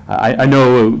I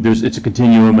know it's a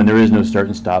continuum and there is no start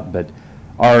and stop, but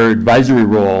our advisory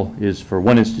role is for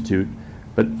one institute,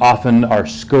 but often our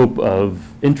scope of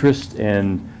interest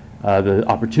and the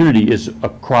opportunity is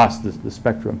across the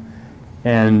spectrum.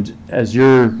 And as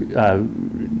you're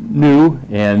new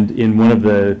and in one of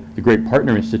the great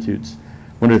partner institutes,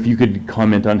 I wonder if you could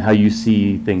comment on how you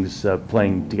see things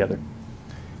playing together.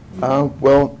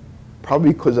 Well,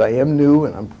 probably because I am new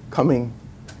and I'm coming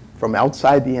from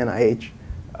outside the NIH,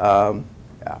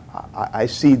 I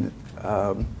see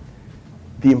the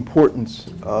importance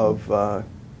of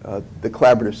the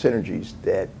collaborative synergies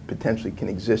that potentially can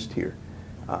exist here.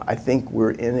 I think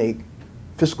we're in a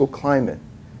fiscal climate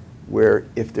where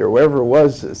if there ever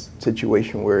was a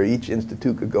situation where each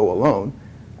institute could go alone,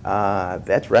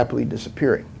 that's rapidly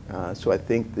disappearing. So I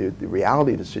think the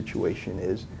reality of the situation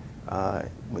is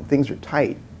when things are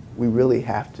tight, we really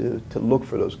have to look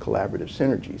for those collaborative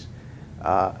synergies.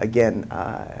 Again,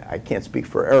 I can't speak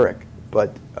for Eric,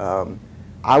 but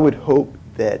I would hope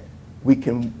that we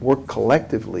can work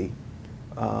collectively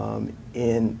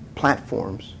in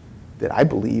platforms that I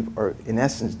believe are, in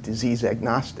essence, disease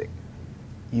agnostic.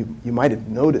 You might have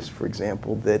noticed, for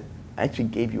example, that I actually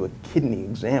gave you a kidney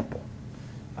example.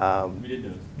 We did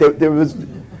notice. There was,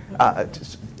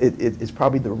 it's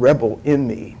probably the rebel in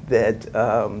me that,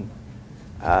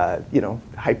 you know,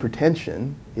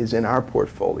 hypertension is in our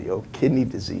portfolio, kidney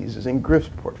disease is in Griff's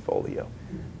portfolio.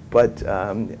 But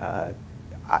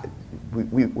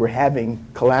we're having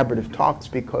collaborative talks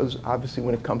because obviously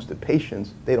when it comes to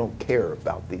patients, they don't care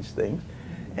about these things.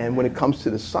 And when it comes to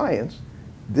the science,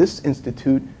 this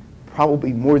institute,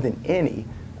 probably more than any,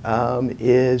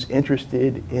 is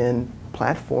interested in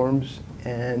platforms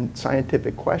and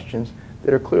scientific questions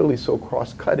that are clearly so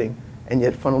cross-cutting and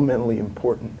yet fundamentally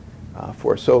important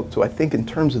for us. So I think in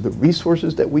terms of the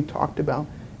resources that we talked about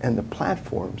and the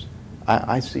platforms,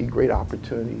 I see great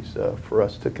opportunities for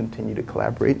us to continue to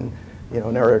collaborate. And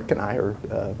and Eric and I are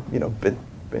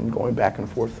been going back and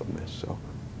forth on this. So.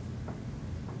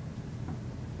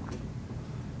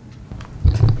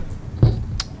 I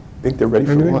think they're ready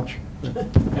for lunch.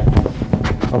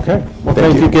 Okay. Well,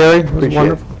 thank you, Gary. It was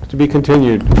wonderful. To be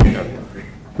continued.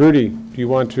 Rudy, do you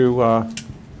want to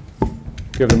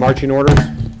give the marching orders?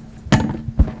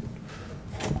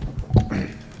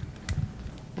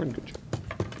 We're in good shape.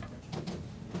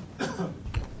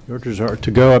 The orders are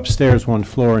to go upstairs one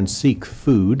floor and seek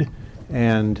food.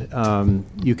 And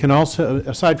you can also,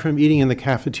 aside from eating in the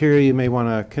cafeteria, you may want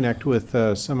to connect with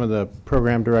some of the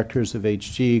program directors of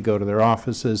HG, go to their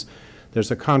offices. There's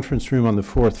a conference room on the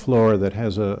 4th floor that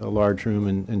has a large room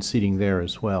and seating there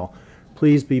as well.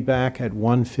 Please be back at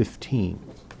 1:15.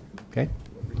 Okay?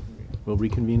 We'll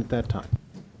reconvene at that time.